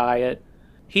on a diet.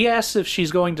 He asks if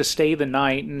she's going to stay the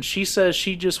night, and she says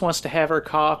she just wants to have her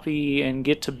coffee and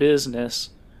get to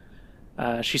business.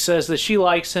 She says that she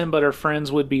likes him, but her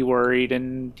friends would be worried,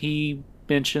 and he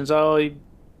mentions,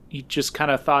 he just kind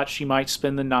of thought she might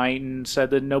spend the night, and said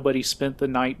that nobody spent the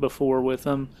night before with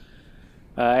him.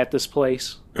 At this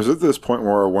place. It was at this point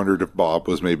where I wondered if Bob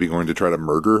was maybe going to try to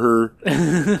murder her,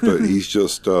 but he's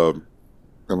just in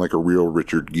like a real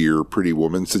Richard Gere Pretty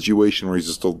Woman situation where he's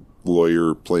just a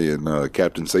lawyer playing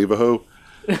Captain Save-A-Ho,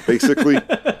 basically.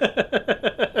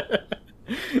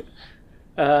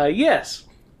 Yes,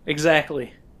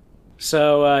 exactly.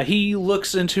 So he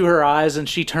looks into her eyes and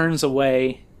she turns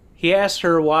away. He asks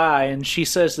her why, and she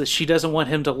says that she doesn't want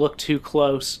him to look too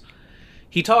close.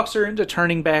 He talks her into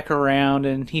turning back around,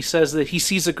 and he says that he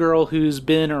sees a girl who's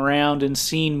been around and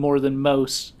seen more than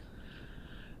most.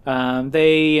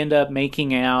 They end up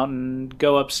making out and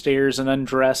go upstairs and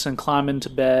undress and climb into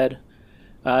bed.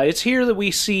 It's here that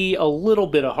we see a little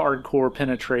bit of hardcore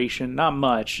penetration. Not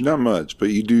much. Not much, but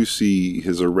you do see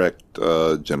his erect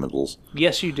genitals.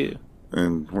 Yes, you do.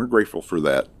 And we're grateful for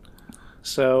that.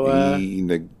 So,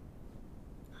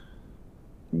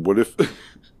 what if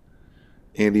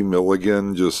Andy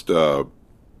Milligan just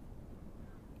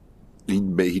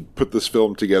he put this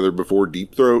film together before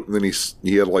Deep Throat, and then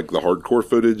he had like the hardcore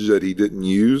footage that he didn't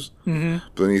use. Mm-hmm.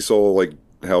 But then he saw like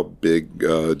how big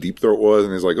Deep Throat was,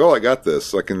 and he's like, "Oh, I got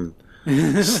this. I can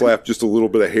slap just a little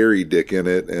bit of hairy dick in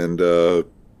it, and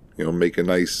make a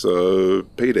nice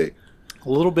payday." A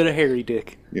little bit of hairy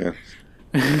dick. Yeah.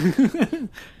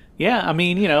 Yeah, I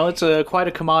mean, it's quite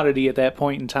a commodity at that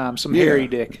point in time. Some hairy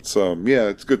dick.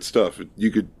 It's good stuff.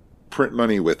 You could print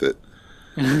money with it.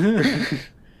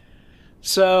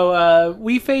 So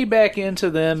we fade back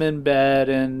into them in bed,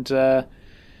 and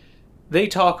they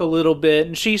talk a little bit,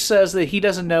 and she says that he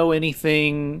doesn't know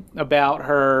anything about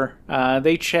her.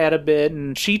 They chat a bit,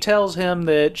 and she tells him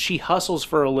that she hustles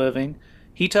for a living.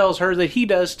 He tells her that he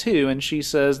does too, and she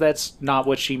says that's not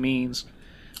what she means.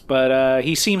 But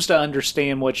he seems to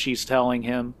understand what she's telling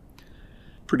him.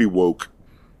 Pretty woke.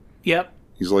 Yep.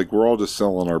 He's like, we're all just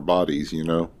selling our bodies,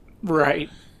 Right.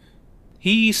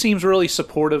 He seems really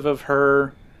supportive of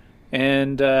her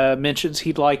and mentions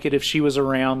he'd like it if she was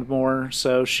around more.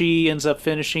 So she ends up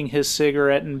finishing his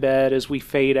cigarette in bed as we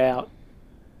fade out.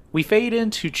 We fade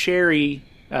into Cherry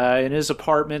in his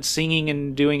apartment singing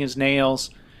and doing his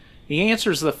nails. He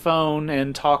answers the phone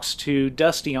and talks to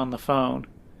Dusty on the phone.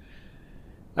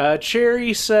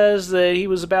 Cherry says that he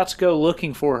was about to go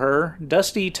looking for her.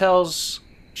 Dusty tells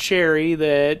Cherry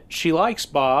that she likes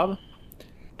Bob,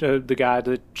 the guy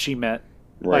that she met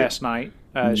last night.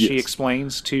 Yes. She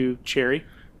explains to Cherry,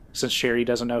 since Cherry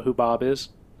doesn't know who Bob is.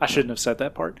 I shouldn't have said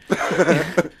that part.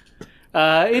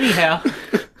 Anyhow.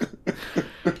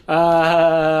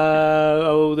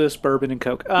 This bourbon and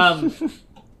Coke.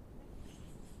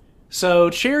 So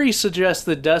Cherry suggests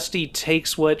that Dusty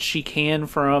takes what she can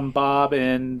from Bob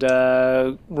and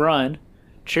run.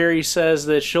 Cherry says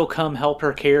that she'll come help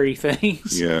her carry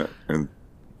things. Yeah, and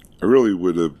I really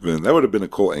would have been a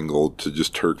cool angle to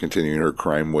just her continuing her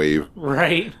crime wave.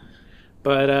 Right.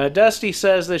 But Dusty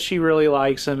says that she really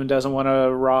likes him and doesn't want to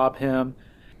rob him.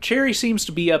 Cherry seems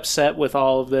to be upset with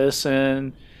all of this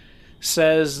and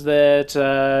says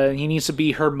that he needs to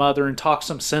be her mother and talk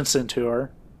some sense into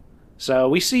her. So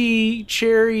we see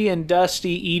Cherry and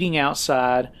Dusty eating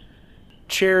outside.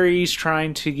 Cherry's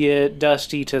trying to get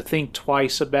Dusty to think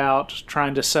twice about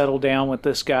trying to settle down with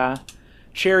this guy.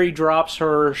 Cherry drops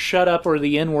her "shut up or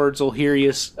the N-words will hear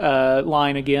you"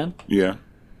 line again. Yeah.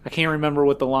 I can't remember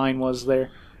what the line was there.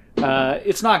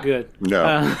 It's not good.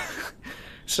 No.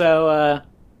 So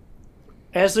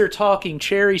as they're talking,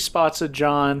 Cherry spots a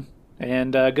John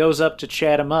and goes up to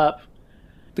chat him up.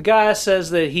 The guy says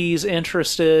that he's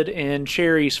interested in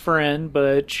Cherry's friend,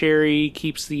 but Cherry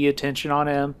keeps the attention on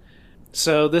him.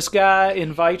 So this guy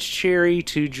invites Cherry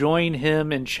to join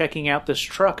him in checking out this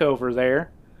truck over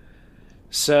there.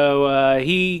 So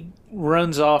he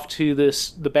runs off to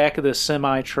the back of this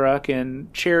semi-truck,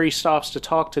 and Cherry stops to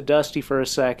talk to Dusty for a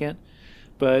second.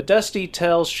 But Dusty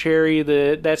tells Cherry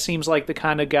that seems like the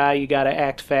kind of guy you gotta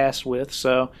act fast with,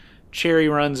 so Cherry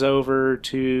runs over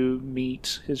to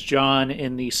meet his John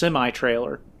in the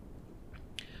semi-trailer.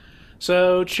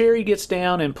 So Cherry gets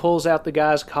down and pulls out the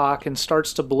guy's cock and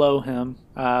starts to blow him.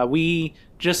 We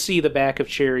just see the back of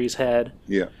Cherry's head.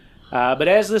 Yeah. But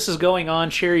as this is going on,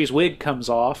 Cherry's wig comes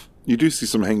off. You do see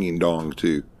some hanging dong,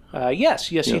 too. Yes,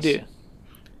 you do.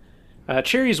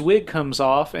 Cherry's wig comes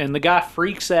off, and the guy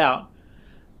freaks out.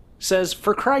 Says,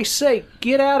 "For Christ's sake,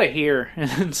 get out of here,"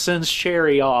 and sends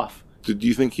Cherry off. Did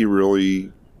you think he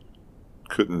really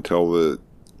couldn't tell that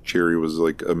Cherry was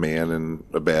like a man in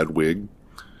a bad wig?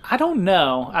 I don't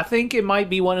know. I think it might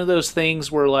be one of those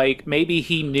things where, like, maybe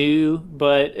he knew,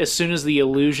 but as soon as the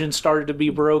illusion started to be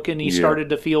broken, he started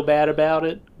to feel bad about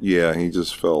it. Yeah, he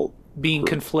just felt being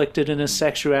conflicted in his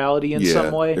sexuality in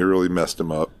some way. It really messed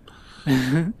him up.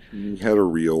 He had a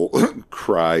real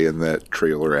cry in that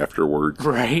trailer afterwards.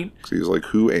 Right. He was like,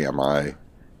 who am I?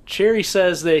 Cherry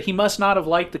says that he must not have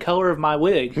liked the color of my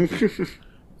wig.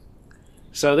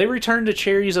 So they return to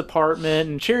Cherry's apartment,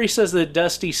 and Cherry says that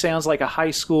Dusty sounds like a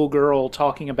high school girl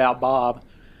talking about Bob.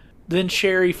 Then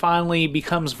Cherry finally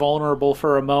becomes vulnerable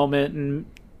for a moment and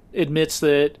admits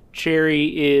that Cherry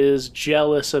is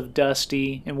jealous of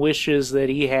Dusty and wishes that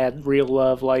he had real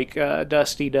love like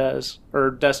Dusty does,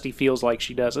 or Dusty feels like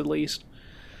she does at least.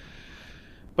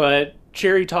 But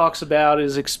Cherry talks about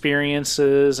his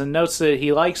experiences and notes that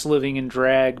he likes living in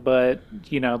drag, but,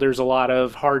 there's a lot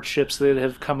of hardships that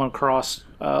have come across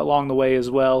along the way as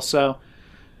well. So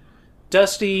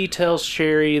Dusty tells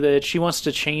Cherry that she wants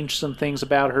to change some things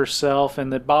about herself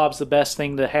and that Bob's the best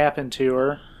thing to happen to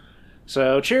her.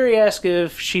 So Cherry asks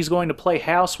if she's going to play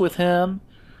house with him,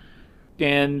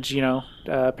 and,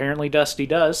 apparently Dusty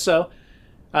does. So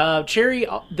Cherry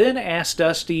then asks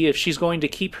Dusty if she's going to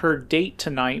keep her date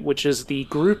tonight, which is the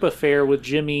group affair with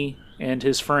Jimmy and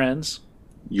his friends.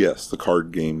 Yes, the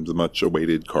card game, the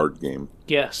much-awaited card game.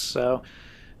 Yes, so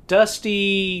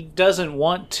Dusty doesn't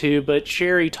want to, but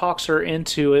Cherry talks her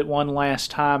into it one last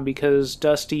time because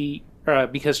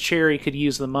Cherry could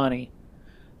use the money.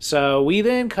 So we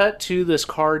then cut to this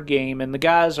card game, and the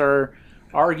guys are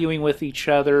arguing with each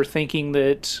other, thinking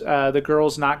that the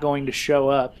girl's not going to show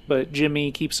up, but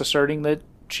Jimmy keeps asserting that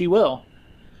she will.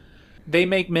 They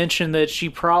make mention that she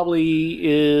probably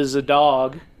is a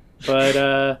dog,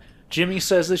 but Jimmy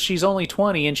says that she's only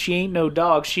 20 and she ain't no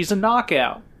dog, she's a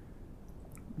knockout.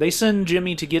 They send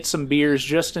Jimmy to get some beers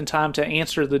just in time to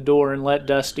answer the door and let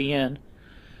Dusty in.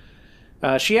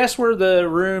 She asks where the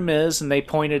room is, and they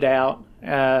point it out,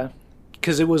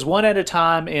 because it was one at a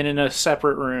time and in a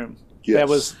separate room.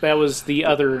 Yes. That was the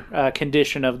other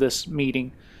condition of this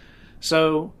meeting.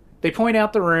 So they point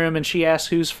out the room, and she asks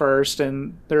who's first,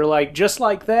 and they're like, just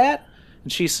like that?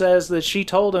 And she says that she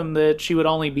told him that she would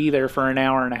only be there for an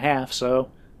hour and a half, so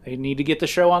they need to get the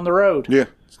show on the road. Yeah,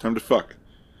 it's time to fuck.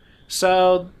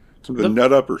 So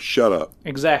nut up or shut up.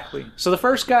 Exactly. So the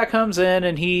first guy comes in,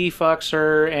 and he fucks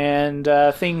her, and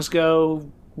things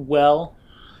go well.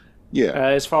 Yeah.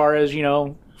 As far as,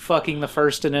 fucking the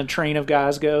first in a train of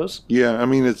guys goes. Yeah, I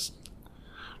mean, it's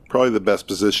probably the best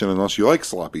position unless you like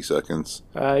sloppy seconds.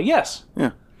 Yes.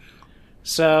 Yeah.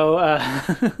 So,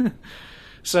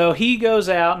 so he goes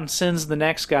out and sends the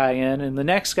next guy in, and the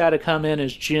next guy to come in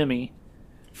is Jimmy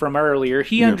from earlier.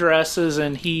 He undresses,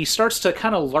 and he starts to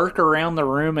kind of lurk around the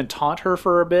room and taunt her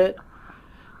for a bit.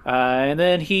 And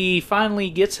then he finally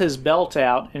gets his belt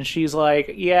out, and she's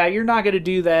like, yeah, you're not going to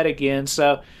do that again.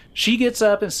 So she gets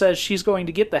up and says she's going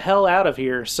to get the hell out of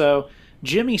here. So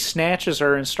Jimmy snatches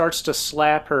her and starts to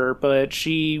slap her, but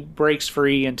she breaks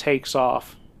free and takes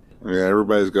off. Yeah,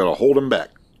 everybody's got to hold him back.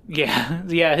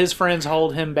 Yeah, his friends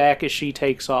hold him back as she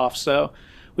takes off. So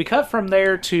we cut from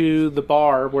there to the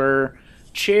bar where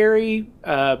Cherry,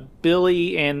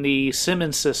 Billy, and the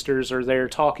Simmons sisters are there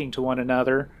talking to one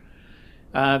another.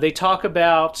 They talk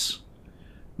about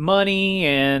money,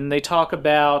 and they talk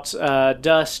about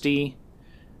Dusty.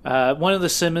 One of the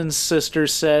Simmons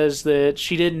sisters says that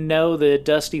she didn't know that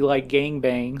Dusty liked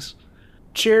gangbangs.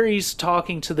 Cherry's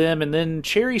talking to them, and then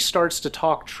Cherry starts to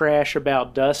talk trash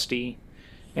about Dusty.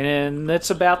 And that's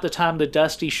about the time that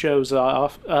Dusty shows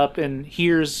up and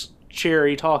hears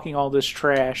Cherry talking all this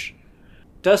trash.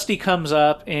 Dusty comes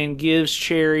up and gives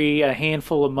Cherry a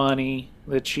handful of money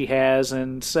that she has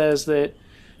and says that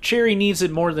Cherry needs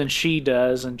it more than she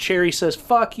does, and Cherry says,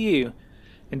 fuck you.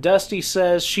 And Dusty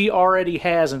says she already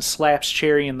has and slaps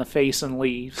Cherry in the face and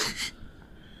leaves.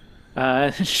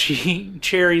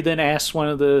 Cherry then asks one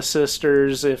of the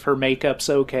sisters if her makeup's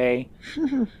okay.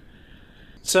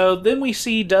 So then we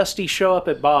see Dusty show up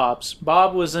at Bob's.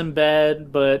 Bob was in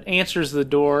bed, but answers the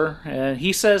door.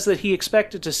 He says that he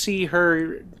expected to see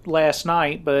her last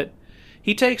night, but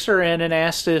he takes her in and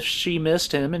asks if she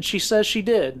missed him, and she says she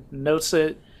did. Notes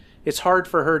that it's hard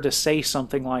for her to say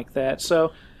something like that.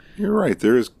 So you're right.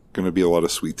 There is going to be a lot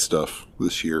of sweet stuff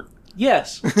this year.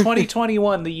 Yes,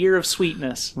 2021, the year of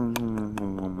sweetness.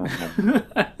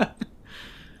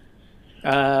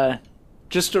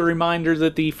 Just a reminder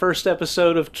that the first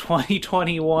episode of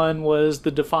 2021 was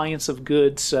The Defiance of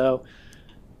Good, so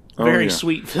very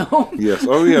sweet film. Yes.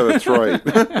 Oh, yeah, that's right.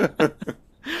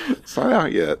 It's not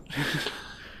out yet.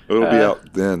 It'll be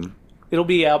out then. It'll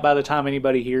be out by the time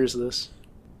anybody hears this.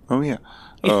 Oh, yeah.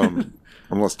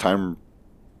 Unless time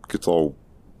gets all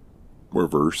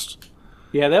reversed.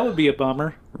 Yeah, that would be a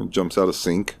bummer. It jumps out of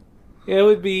sync. It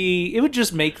would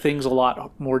just make things a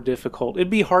lot more difficult. It'd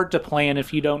be hard to plan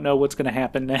if you don't know what's going to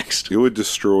happen next. It would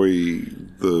destroy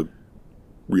the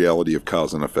reality of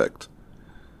cause and effect.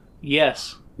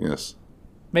 Yes. Yes.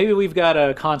 Maybe we've got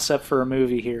a concept for a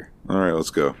movie here. All right, let's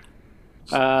go.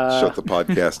 Shut the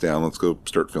podcast down. Let's go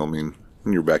start filming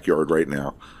in your backyard right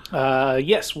now.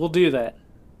 Yes, we'll do that.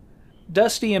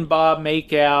 Dusty and Bob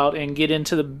make out and get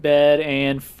into the bed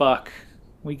and fuck.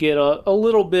 We get a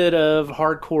little bit of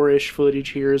hardcore-ish footage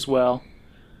here as well.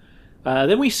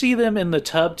 Then we see them in the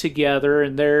tub together,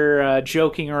 and they're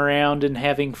joking around and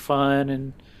having fun,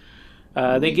 and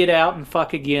they get out and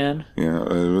fuck again. Yeah,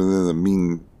 and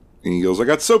then he goes, I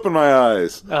got soap in my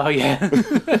eyes. Oh,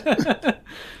 yeah.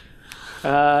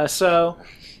 So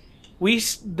we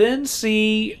then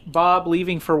see Bob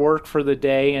leaving for work for the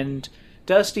day, and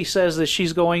Dusty says that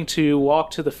she's going to walk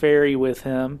to the ferry with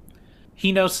him.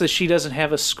 he notes that she doesn't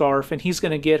have a scarf, and he's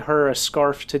going to get her a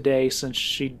scarf today since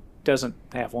she doesn't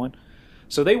have one.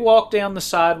 So they walk down the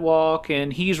sidewalk,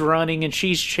 and he's running, and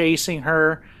she's chasing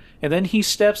her. And then he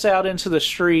steps out into the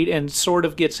street and sort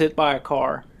of gets hit by a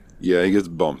car. Yeah, he gets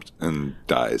bumped and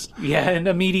dies. Yeah, and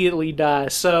immediately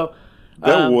dies. So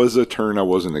that was a turn I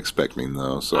wasn't expecting,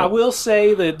 though. So I will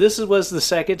say that this was the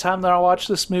second time that I watched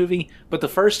this movie, but the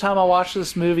first time I watched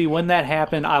this movie, when that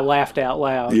happened, I laughed out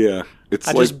loud. Yeah,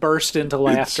 I just burst into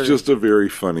laughter. It's just a very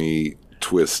funny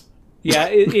twist. Yeah,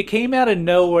 it came out of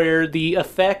nowhere. The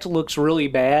effect looks really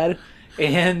bad.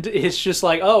 And it's just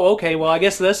like, oh, okay, well, I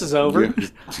guess this is over. Yeah,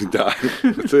 he died.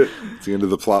 That's it. It's the end of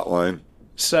the plot line.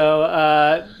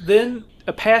 So then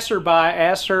a passerby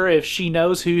asks her if she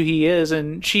knows who he is,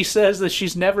 and she says that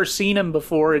she's never seen him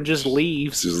before and just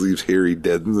leaves. Just leaves Harry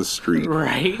dead in the street.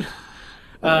 Right.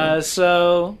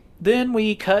 So then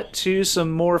we cut to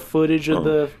some more footage of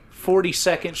the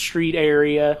 42nd Street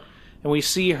area, and we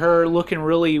see her looking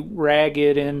really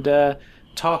ragged and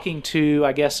talking to,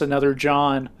 I guess, another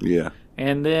John. Yeah.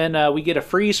 And then we get a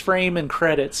freeze frame and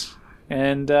credits.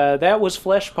 And that was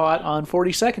Fleshpot on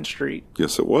 42nd Street.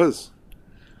 Yes, it was.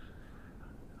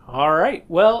 All right.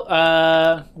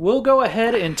 Well, we'll go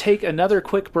ahead and take another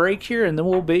quick break here, and then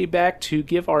we'll be back to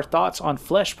give our thoughts on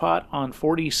Fleshpot on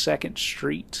 42nd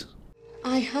Street.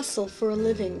 I hustle for a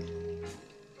living.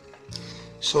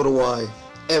 So do I.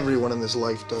 Everyone in this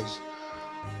life does.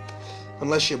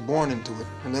 Unless you're born into it,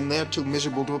 and then they're too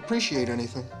miserable to appreciate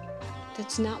anything.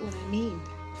 That's not what I mean.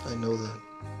 I know that.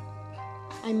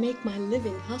 I make my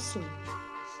living hustling.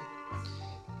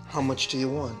 How much do you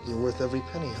want? You're worth every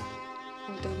penny of it.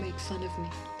 Oh, don't make fun of me.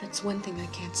 That's one thing I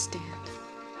can't stand.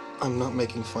 I'm not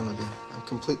making fun of you. I'm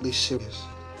completely serious.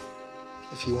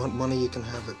 If you want money, you can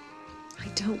have it. I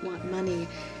don't want money.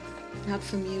 Not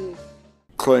from you.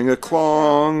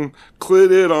 Clang-a-clong,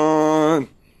 clit it on.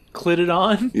 Clit it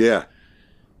on? Yeah.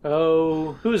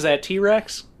 Oh, who is that,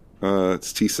 T-Rex?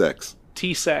 It's T-Sex.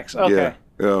 T-Sex, okay. Yeah.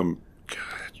 God,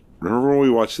 remember when we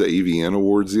watched the AVN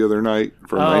Awards the other night?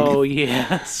 Oh,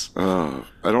 yes. I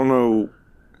don't know.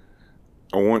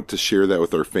 I want to share that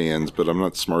with our fans, but I'm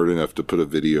not smart enough to put a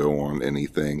video on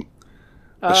anything.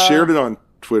 I shared it on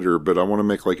Twitter, but I want to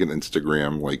make like an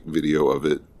Instagram like video of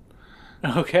it.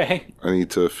 Okay. I need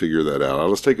to figure that out. I'll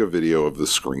just take a video of the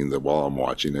screen while I'm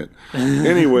watching it.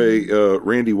 Anyway,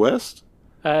 Randy West?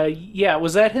 Yeah,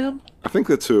 was that him? I think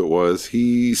that's who it was.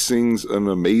 He sings an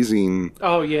amazing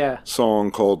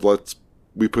song called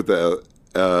We Put the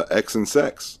X in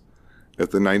Sex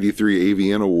at the 93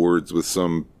 AVN Awards with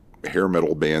some hair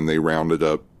metal band they rounded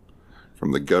up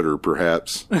from the gutter,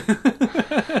 perhaps.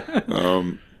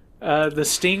 The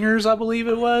Stingers, I believe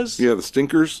it was. Yeah, the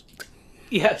Stinkers.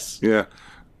 Yes. Yeah.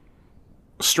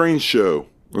 Strange show.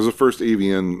 It was the first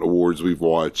AVN Awards we've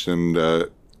watched, and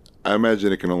I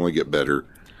imagine it can only get better.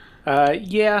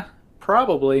 Yeah,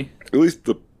 probably. At least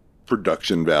the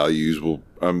production values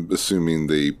I'm assuming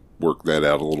they worked that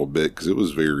out a little bit, because it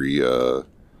was very,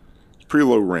 pretty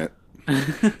low rent.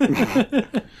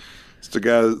 It's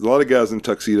a lot of guys in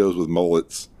tuxedos with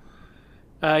mullets.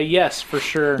 Yes, for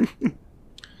sure.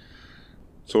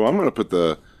 So I'm going to put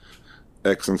the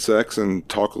X and Sex and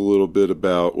talk a little bit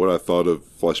about what I thought of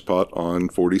Fleshpot on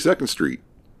 42nd Street.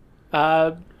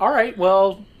 All right,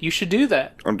 well, you should do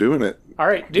that. I'm doing it. All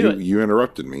right, do it. You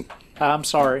interrupted me. I'm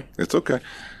sorry. It's okay.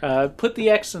 Put the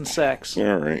X in Sex.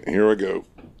 All right, here I go.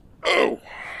 Oh.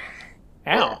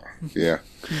 Ow. Yeah.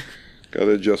 Got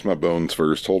to adjust my bones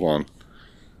first. Hold on.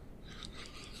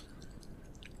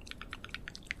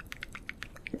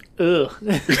 Ugh.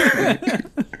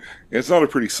 It's not a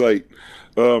pretty sight.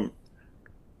 It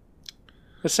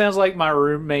sounds like my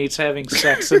roommate's having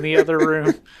sex in the other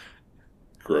room.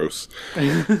 Gross.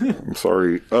 I'm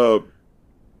sorry.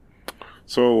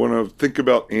 So when I think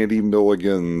about Andy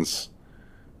Milligan's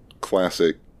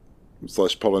classic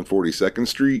Fleshpot on 42nd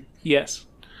Street, yes,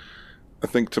 I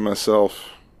think to myself,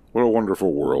 what a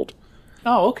wonderful world.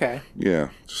 Oh, okay. Yeah,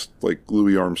 just like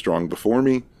Louis Armstrong before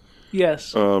me.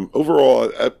 Yes.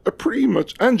 Overall, I pretty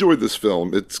much I enjoyed this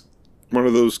film. It's one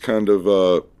of those kind of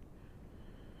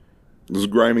those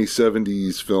grimy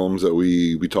 70s films that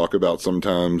we talk about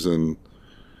sometimes, and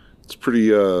it's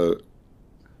pretty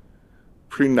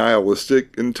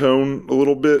nihilistic in tone a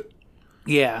little bit.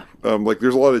 Yeah. Like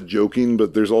there's a lot of joking,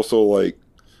 but there's also like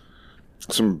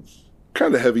some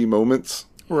kind of heavy moments.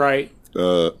 Right.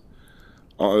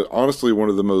 Honestly, one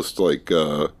of the most like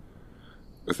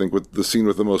I think with the scene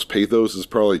with the most pathos is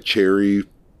probably Cherry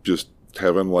just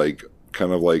having like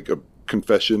kind of like a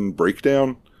confession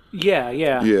breakdown. Yeah.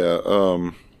 Yeah.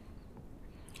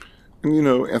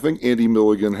 And, I think Andy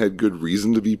Milligan had good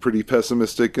reason to be pretty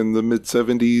pessimistic in the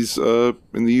mid-'70s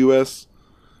in the U.S.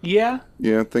 Yeah.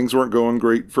 Yeah, things weren't going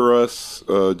great for us,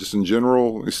 just in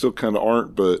general. They still kind of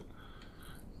aren't, but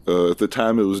at the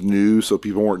time it was new, so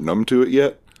people weren't numb to it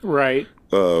yet. Right.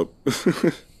 I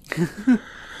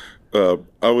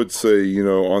would say,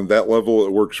 on that level,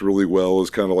 it works really well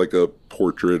as kind of like a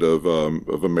portrait of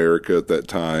America at that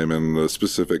time and a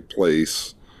specific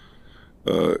place.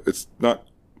 It's not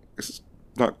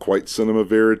quite cinema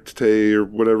verite or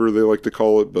whatever they like to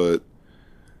call it, but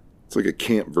it's like a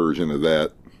camp version of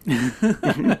that.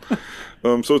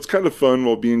 So it's kind of fun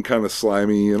while being kind of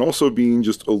slimy and also being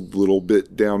just a little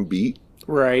bit downbeat.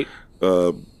 Right.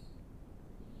 The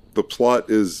plot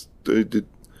is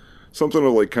something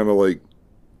of like, kind of like,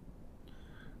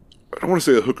 I don't want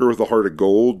to say a hooker with a heart of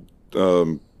gold.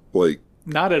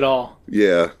 Not at all.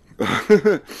 Yeah.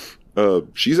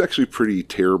 She's actually pretty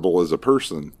terrible as a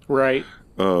person. Right.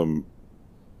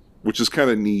 Which is kind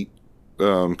of neat.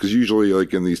 Because usually,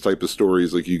 like, in these type of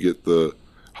stories, like, you get the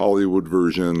Hollywood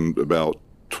version about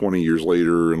 20 years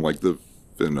later and, like,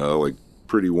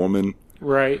 Pretty Woman.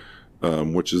 Right.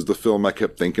 Which is the film I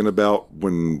kept thinking about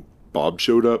when Bob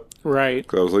showed up. Right.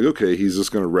 I was like, okay, he's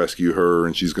just going to rescue her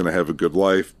and she's going to have a good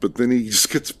life. But then he just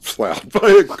gets plowed by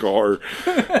a car.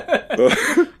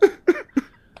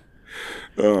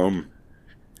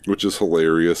 Which is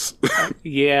hilarious.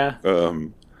 Yeah.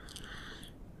 I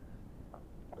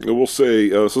will say,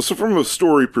 so from a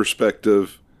story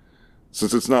perspective,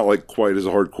 since it's not like quite as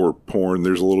hardcore porn,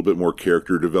 there's a little bit more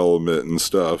character development and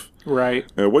stuff.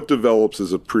 Right. And what develops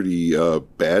is a pretty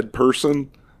bad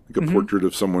person, like a portrait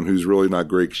of someone who's really not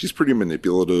great. She's pretty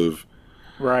manipulative.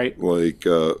 Right. Like,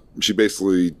 she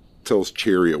basically tells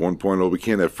Cherry at one point, we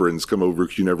can't have friends come over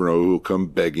because you never know who'll come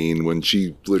begging, when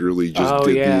she literally just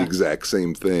did the exact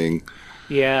same thing.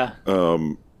 Yeah.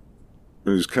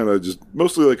 And he's kind of just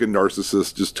mostly like a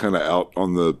narcissist, just kind of out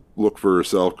on the look for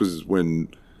herself, because when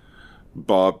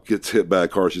Bob gets hit by a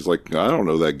car, she's like, I don't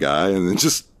know that guy, and then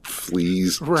just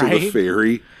flees to the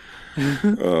ferry.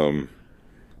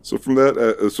 So from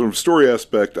that sort of story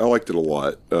aspect, I liked it a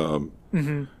lot.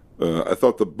 I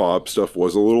thought the Bob stuff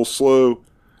was a little slow.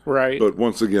 Right. But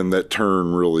once again, that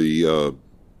turn really was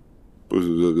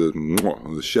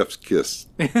the chef's kiss,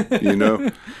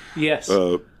 Yes.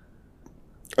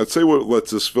 I'd say what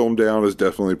lets this film down is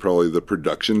definitely probably the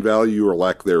production value or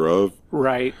lack thereof.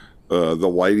 Right. The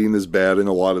lighting is bad in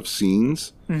a lot of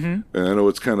scenes. And I know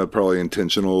it's kind of probably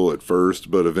intentional at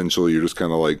first, but eventually you're just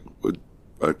kind of like,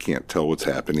 I can't tell what's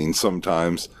happening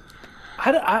sometimes.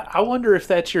 I wonder if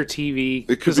that's your TV.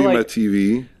 It could be my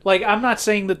TV. Like, I'm not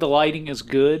saying that the lighting is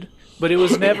good, but it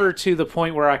was never to the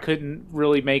point where I couldn't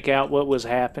really make out what was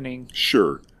happening.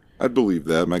 Sure. I believe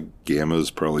that. My gamma's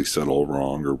probably set all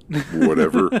wrong or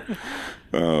whatever.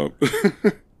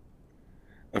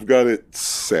 I've got it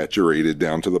saturated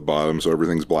down to the bottom, so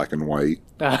everything's black and white.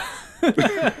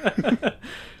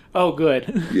 Oh,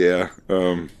 good. Yeah.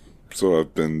 So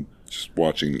I've been just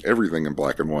watching everything in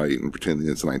black and white and pretending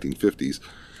it's 1950s.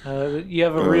 You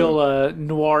have a real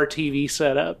noir TV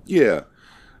setup. Yeah.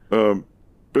 But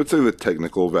I'd say the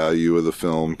technical value of the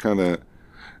film kind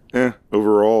of,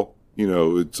 overall.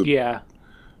 It's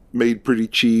made pretty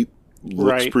cheap,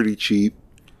 looks pretty cheap,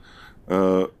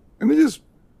 and it is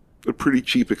a pretty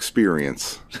cheap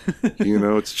experience.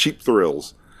 It's cheap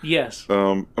thrills. Yes.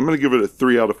 I'm going to give it a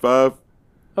 3 out of 5.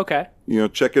 Okay.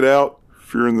 Check it out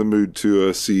if you're in the mood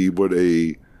to see what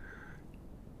a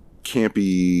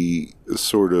campy,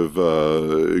 sort of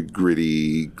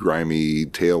gritty, grimy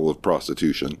tale of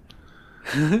prostitution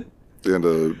and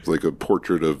a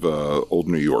portrait of old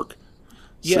New York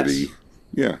City. Yes.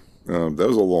 Yeah. That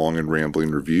was a long and rambling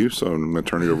review, so I'm going to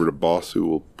turn it over to Boss, who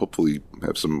will hopefully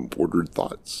have some ordered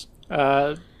thoughts.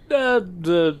 Somewhat.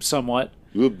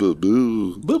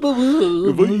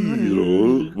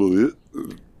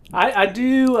 I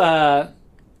do.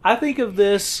 I think of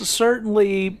this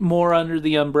certainly more under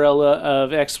the umbrella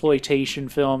of exploitation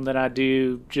film than I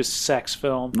do just sex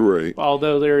film. Right.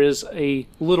 Although there is a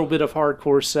little bit of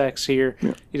hardcore sex here,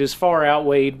 it is far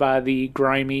outweighed by the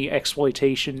grimy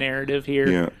exploitation narrative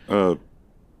here. Yeah.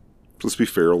 Let's be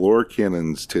fair. Laura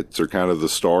Cannon's tits are kind of the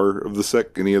star of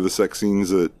any of the sex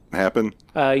scenes that happen.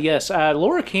 Yes.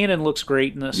 Laura Cannon looks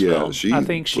great in this film. I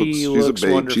think she looks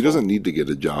wonderful. She doesn't need to get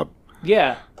a job.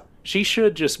 Yeah. She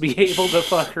should just be able to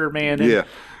fuck her man and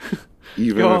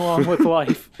even go along with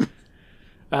life.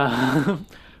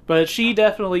 But she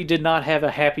definitely did not have a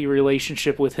happy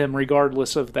relationship with him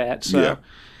regardless of that. So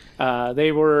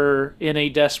They were in a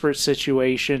desperate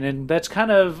situation, and that's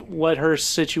kind of what her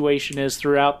situation is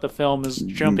throughout the film, is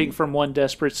jumping from one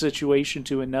desperate situation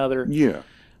to another. Yeah.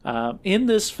 In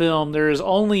this film, there is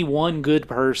only one good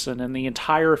person in the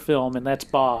entire film, and that's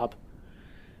Bob.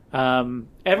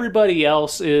 Everybody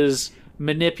else is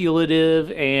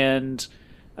manipulative and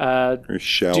very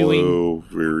shallow,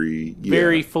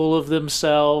 very full of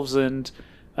themselves, and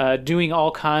doing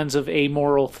all kinds of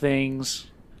immoral things.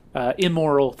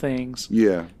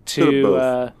 Yeah.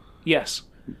 To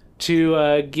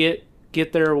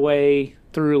get their way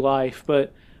through life.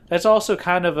 But that's also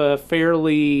kind of a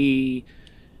fairly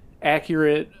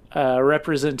accurate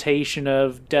representation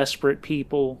of desperate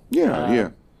people. Yeah.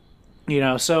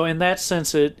 So in that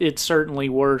sense, it certainly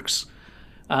works.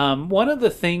 One of the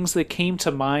things that came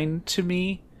to mind to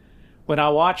me when I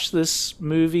watched this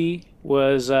movie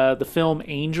was the film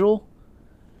Angel.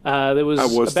 That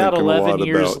was about 11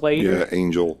 years later. Yeah,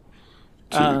 Angel.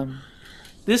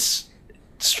 This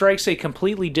strikes a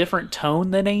completely different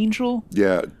tone than Angel.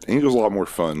 Yeah, Angel's a lot more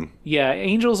fun. Yeah,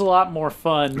 Angel's a lot more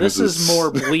fun. This is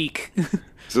more bleak.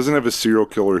 This doesn't have a serial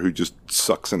killer who just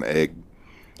sucks an egg.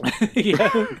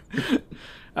 Yeah.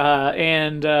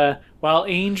 While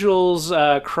Angel's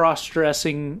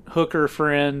cross-dressing hooker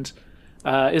friend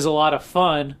is a lot of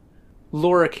fun,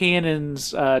 Laura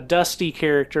Cannon's Dusty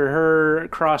character, her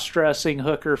cross-dressing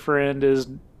hooker friend, is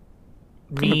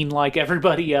mean like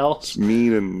everybody else.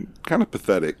 Mean and kind of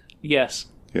pathetic. Yes.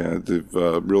 Yeah, they've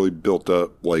really built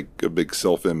up like a big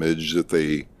self-image that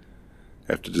they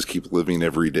have to just keep living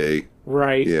every day.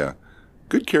 Right. Yeah.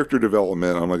 Good character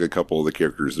development on like a couple of the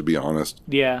characters, to be honest.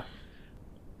 Yeah.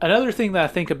 Another thing that I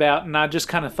think about, and I just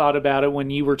kind of thought about it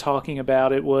when you were talking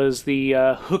about it, was the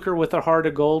hooker with a heart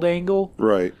of gold angle.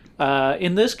 Right.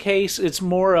 In this case, it's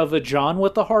more of a John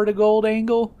with the heart of gold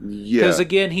angle. Yeah. Because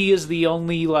again, he is the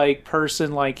only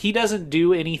person, he doesn't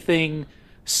do anything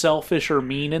selfish or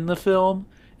mean in the film,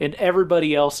 and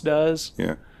everybody else does.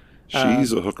 Yeah.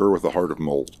 She's a hooker with a heart of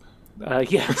mold.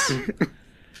 Yes.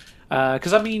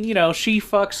 Because, she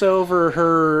fucks over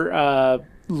her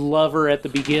lover at the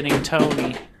beginning,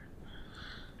 Tony.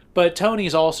 But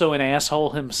Tony's also an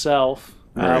asshole himself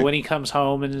when he comes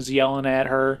home and is yelling at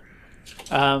her.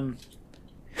 My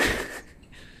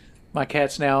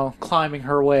cat's now climbing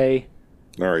her way.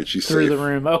 All right, she's through safe. the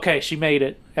room. Okay, she made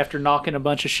it after knocking a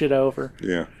bunch of shit over.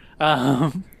 Yeah.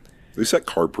 At least that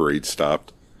car parade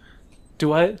stopped. Do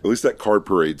what? At least that car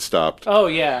parade stopped. Oh,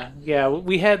 yeah. Yeah,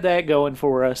 we had that going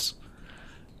for us.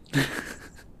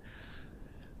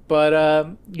 But,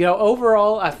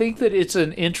 overall, I think that it's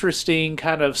an interesting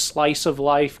kind of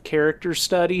slice-of-life character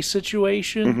study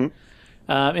situation. Mm-hmm.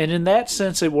 And in that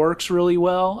sense, it works really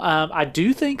well. I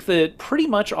do think that pretty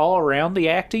much all around the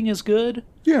acting is good.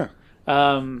 Yeah.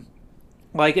 And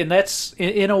that's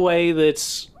in a way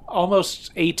that's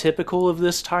almost atypical of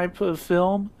this type of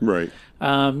film. Right.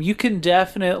 You can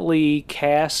definitely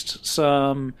cast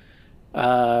some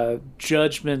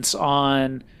judgments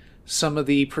on some of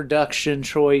the production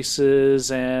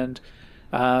choices and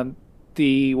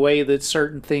the way that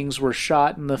certain things were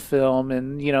shot in the film,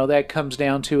 and that comes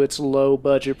down to its low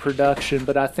budget production.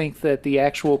 But I think that the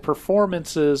actual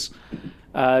performances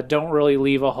don't really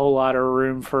leave a whole lot of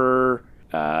room for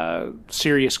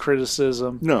serious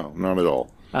criticism. No, not at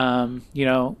all.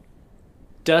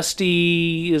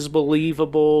 Dusty is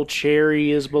believable,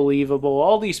 Cherry is believable.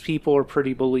 All these people are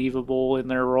pretty believable in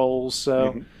their roles,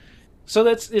 so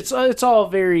it's all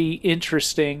very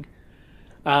interesting.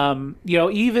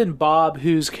 Even Bob,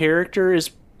 whose character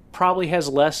probably has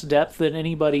less depth than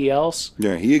anybody else.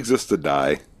 Yeah, he exists to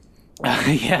die.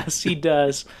 Yes, he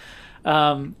does.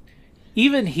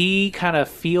 Even he kind of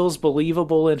feels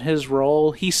believable in his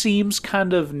role. He seems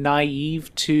kind of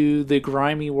naive to the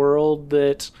grimy world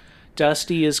that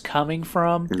Dusty is coming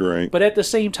from. Right. But at the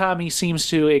same time, he seems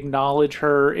to acknowledge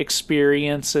her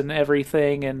experience and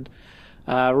everything, and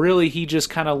really he just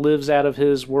kind of lives out of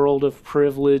his world of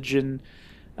privilege and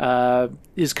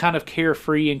is kind of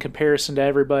carefree in comparison to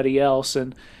everybody else.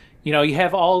 And you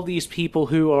have all these people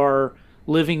who are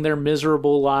living their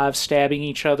miserable lives, stabbing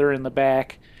each other in the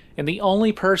back, and the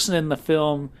only person in the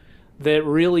film that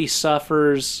really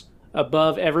suffers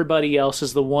above everybody else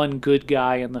is the one good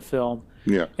guy in the film.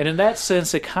 Yeah. And in that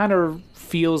sense, it kind of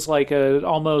feels like a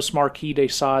almost Marquis de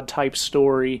Sade type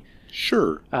story.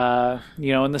 Sure.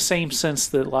 In the same sense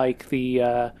that like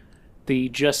the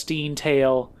Justine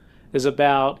tale is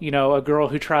about, a girl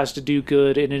who tries to do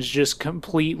good and is just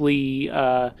completely,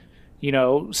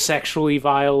 sexually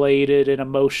violated and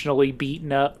emotionally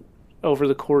beaten up over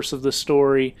the course of the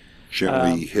story.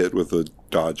 Gently hit with a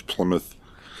Dodge Plymouth.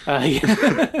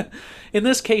 In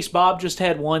this case, Bob just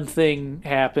had one thing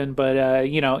happen, but,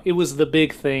 it was the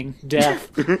big thing,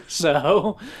 death.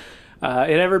 So,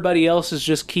 and everybody else is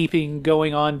just keeping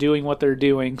going on doing what they're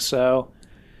doing. So,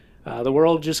 the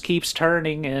world just keeps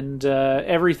turning, and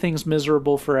everything's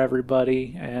miserable for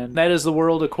everybody. And that is the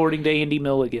world according to Andy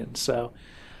Milligan. So,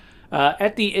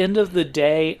 at the end of the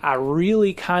day, I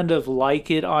really kind of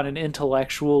like it on an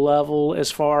intellectual level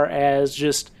as far as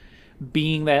just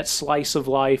being that slice of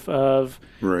life of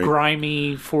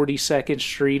grimy 42nd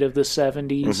Street of the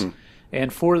 70s. Mm-hmm.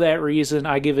 And for that reason,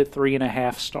 I give it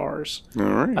 3.5 stars. All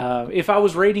right. If I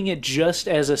was rating it just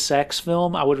as a sex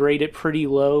film, I would rate it pretty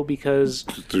low because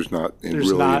there's not any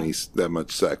that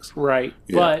much sex. Right.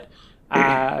 Yeah.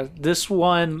 But this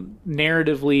one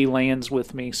narratively lands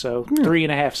with me, so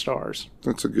 3.5 stars.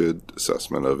 That's a good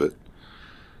assessment of it.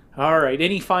 All right.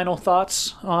 Any final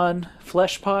thoughts on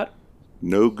Fleshpot?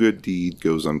 No good deed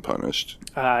goes unpunished.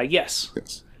 Yes.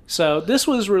 So this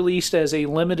was released as a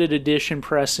limited edition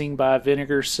pressing by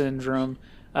Vinegar Syndrome.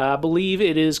 I believe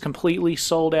it is completely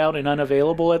sold out and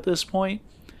unavailable at this point.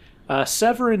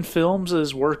 Severin Films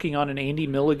is working on an Andy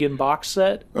Milligan box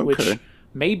set, which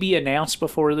may be announced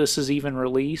before this is even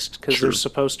released, because they're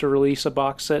supposed to release a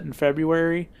box set in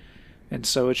February, and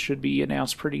so it should be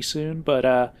announced pretty soon.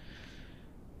 But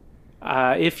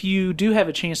if you do have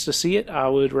a chance to see it, I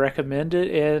would recommend it,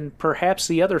 and perhaps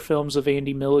the other films of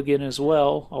Andy Milligan as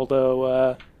well,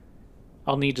 although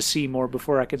I'll need to see more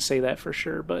before I can say that for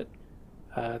sure, but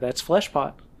that's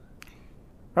Fleshpot.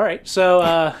 All right,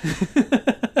 so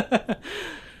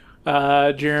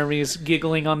Jeremy's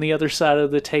giggling on the other side of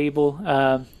the table.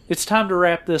 It's time to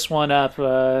wrap this one up.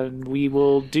 We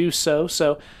will do so.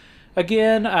 So,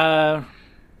 again,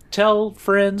 tell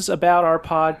friends about our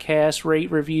podcast, rate,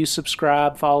 review,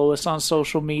 subscribe, follow us on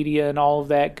social media, and all of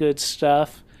that good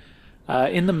stuff.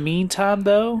 In the meantime,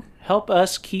 though, help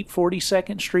us keep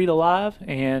 42nd Street alive,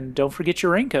 and don't forget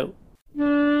your raincoat.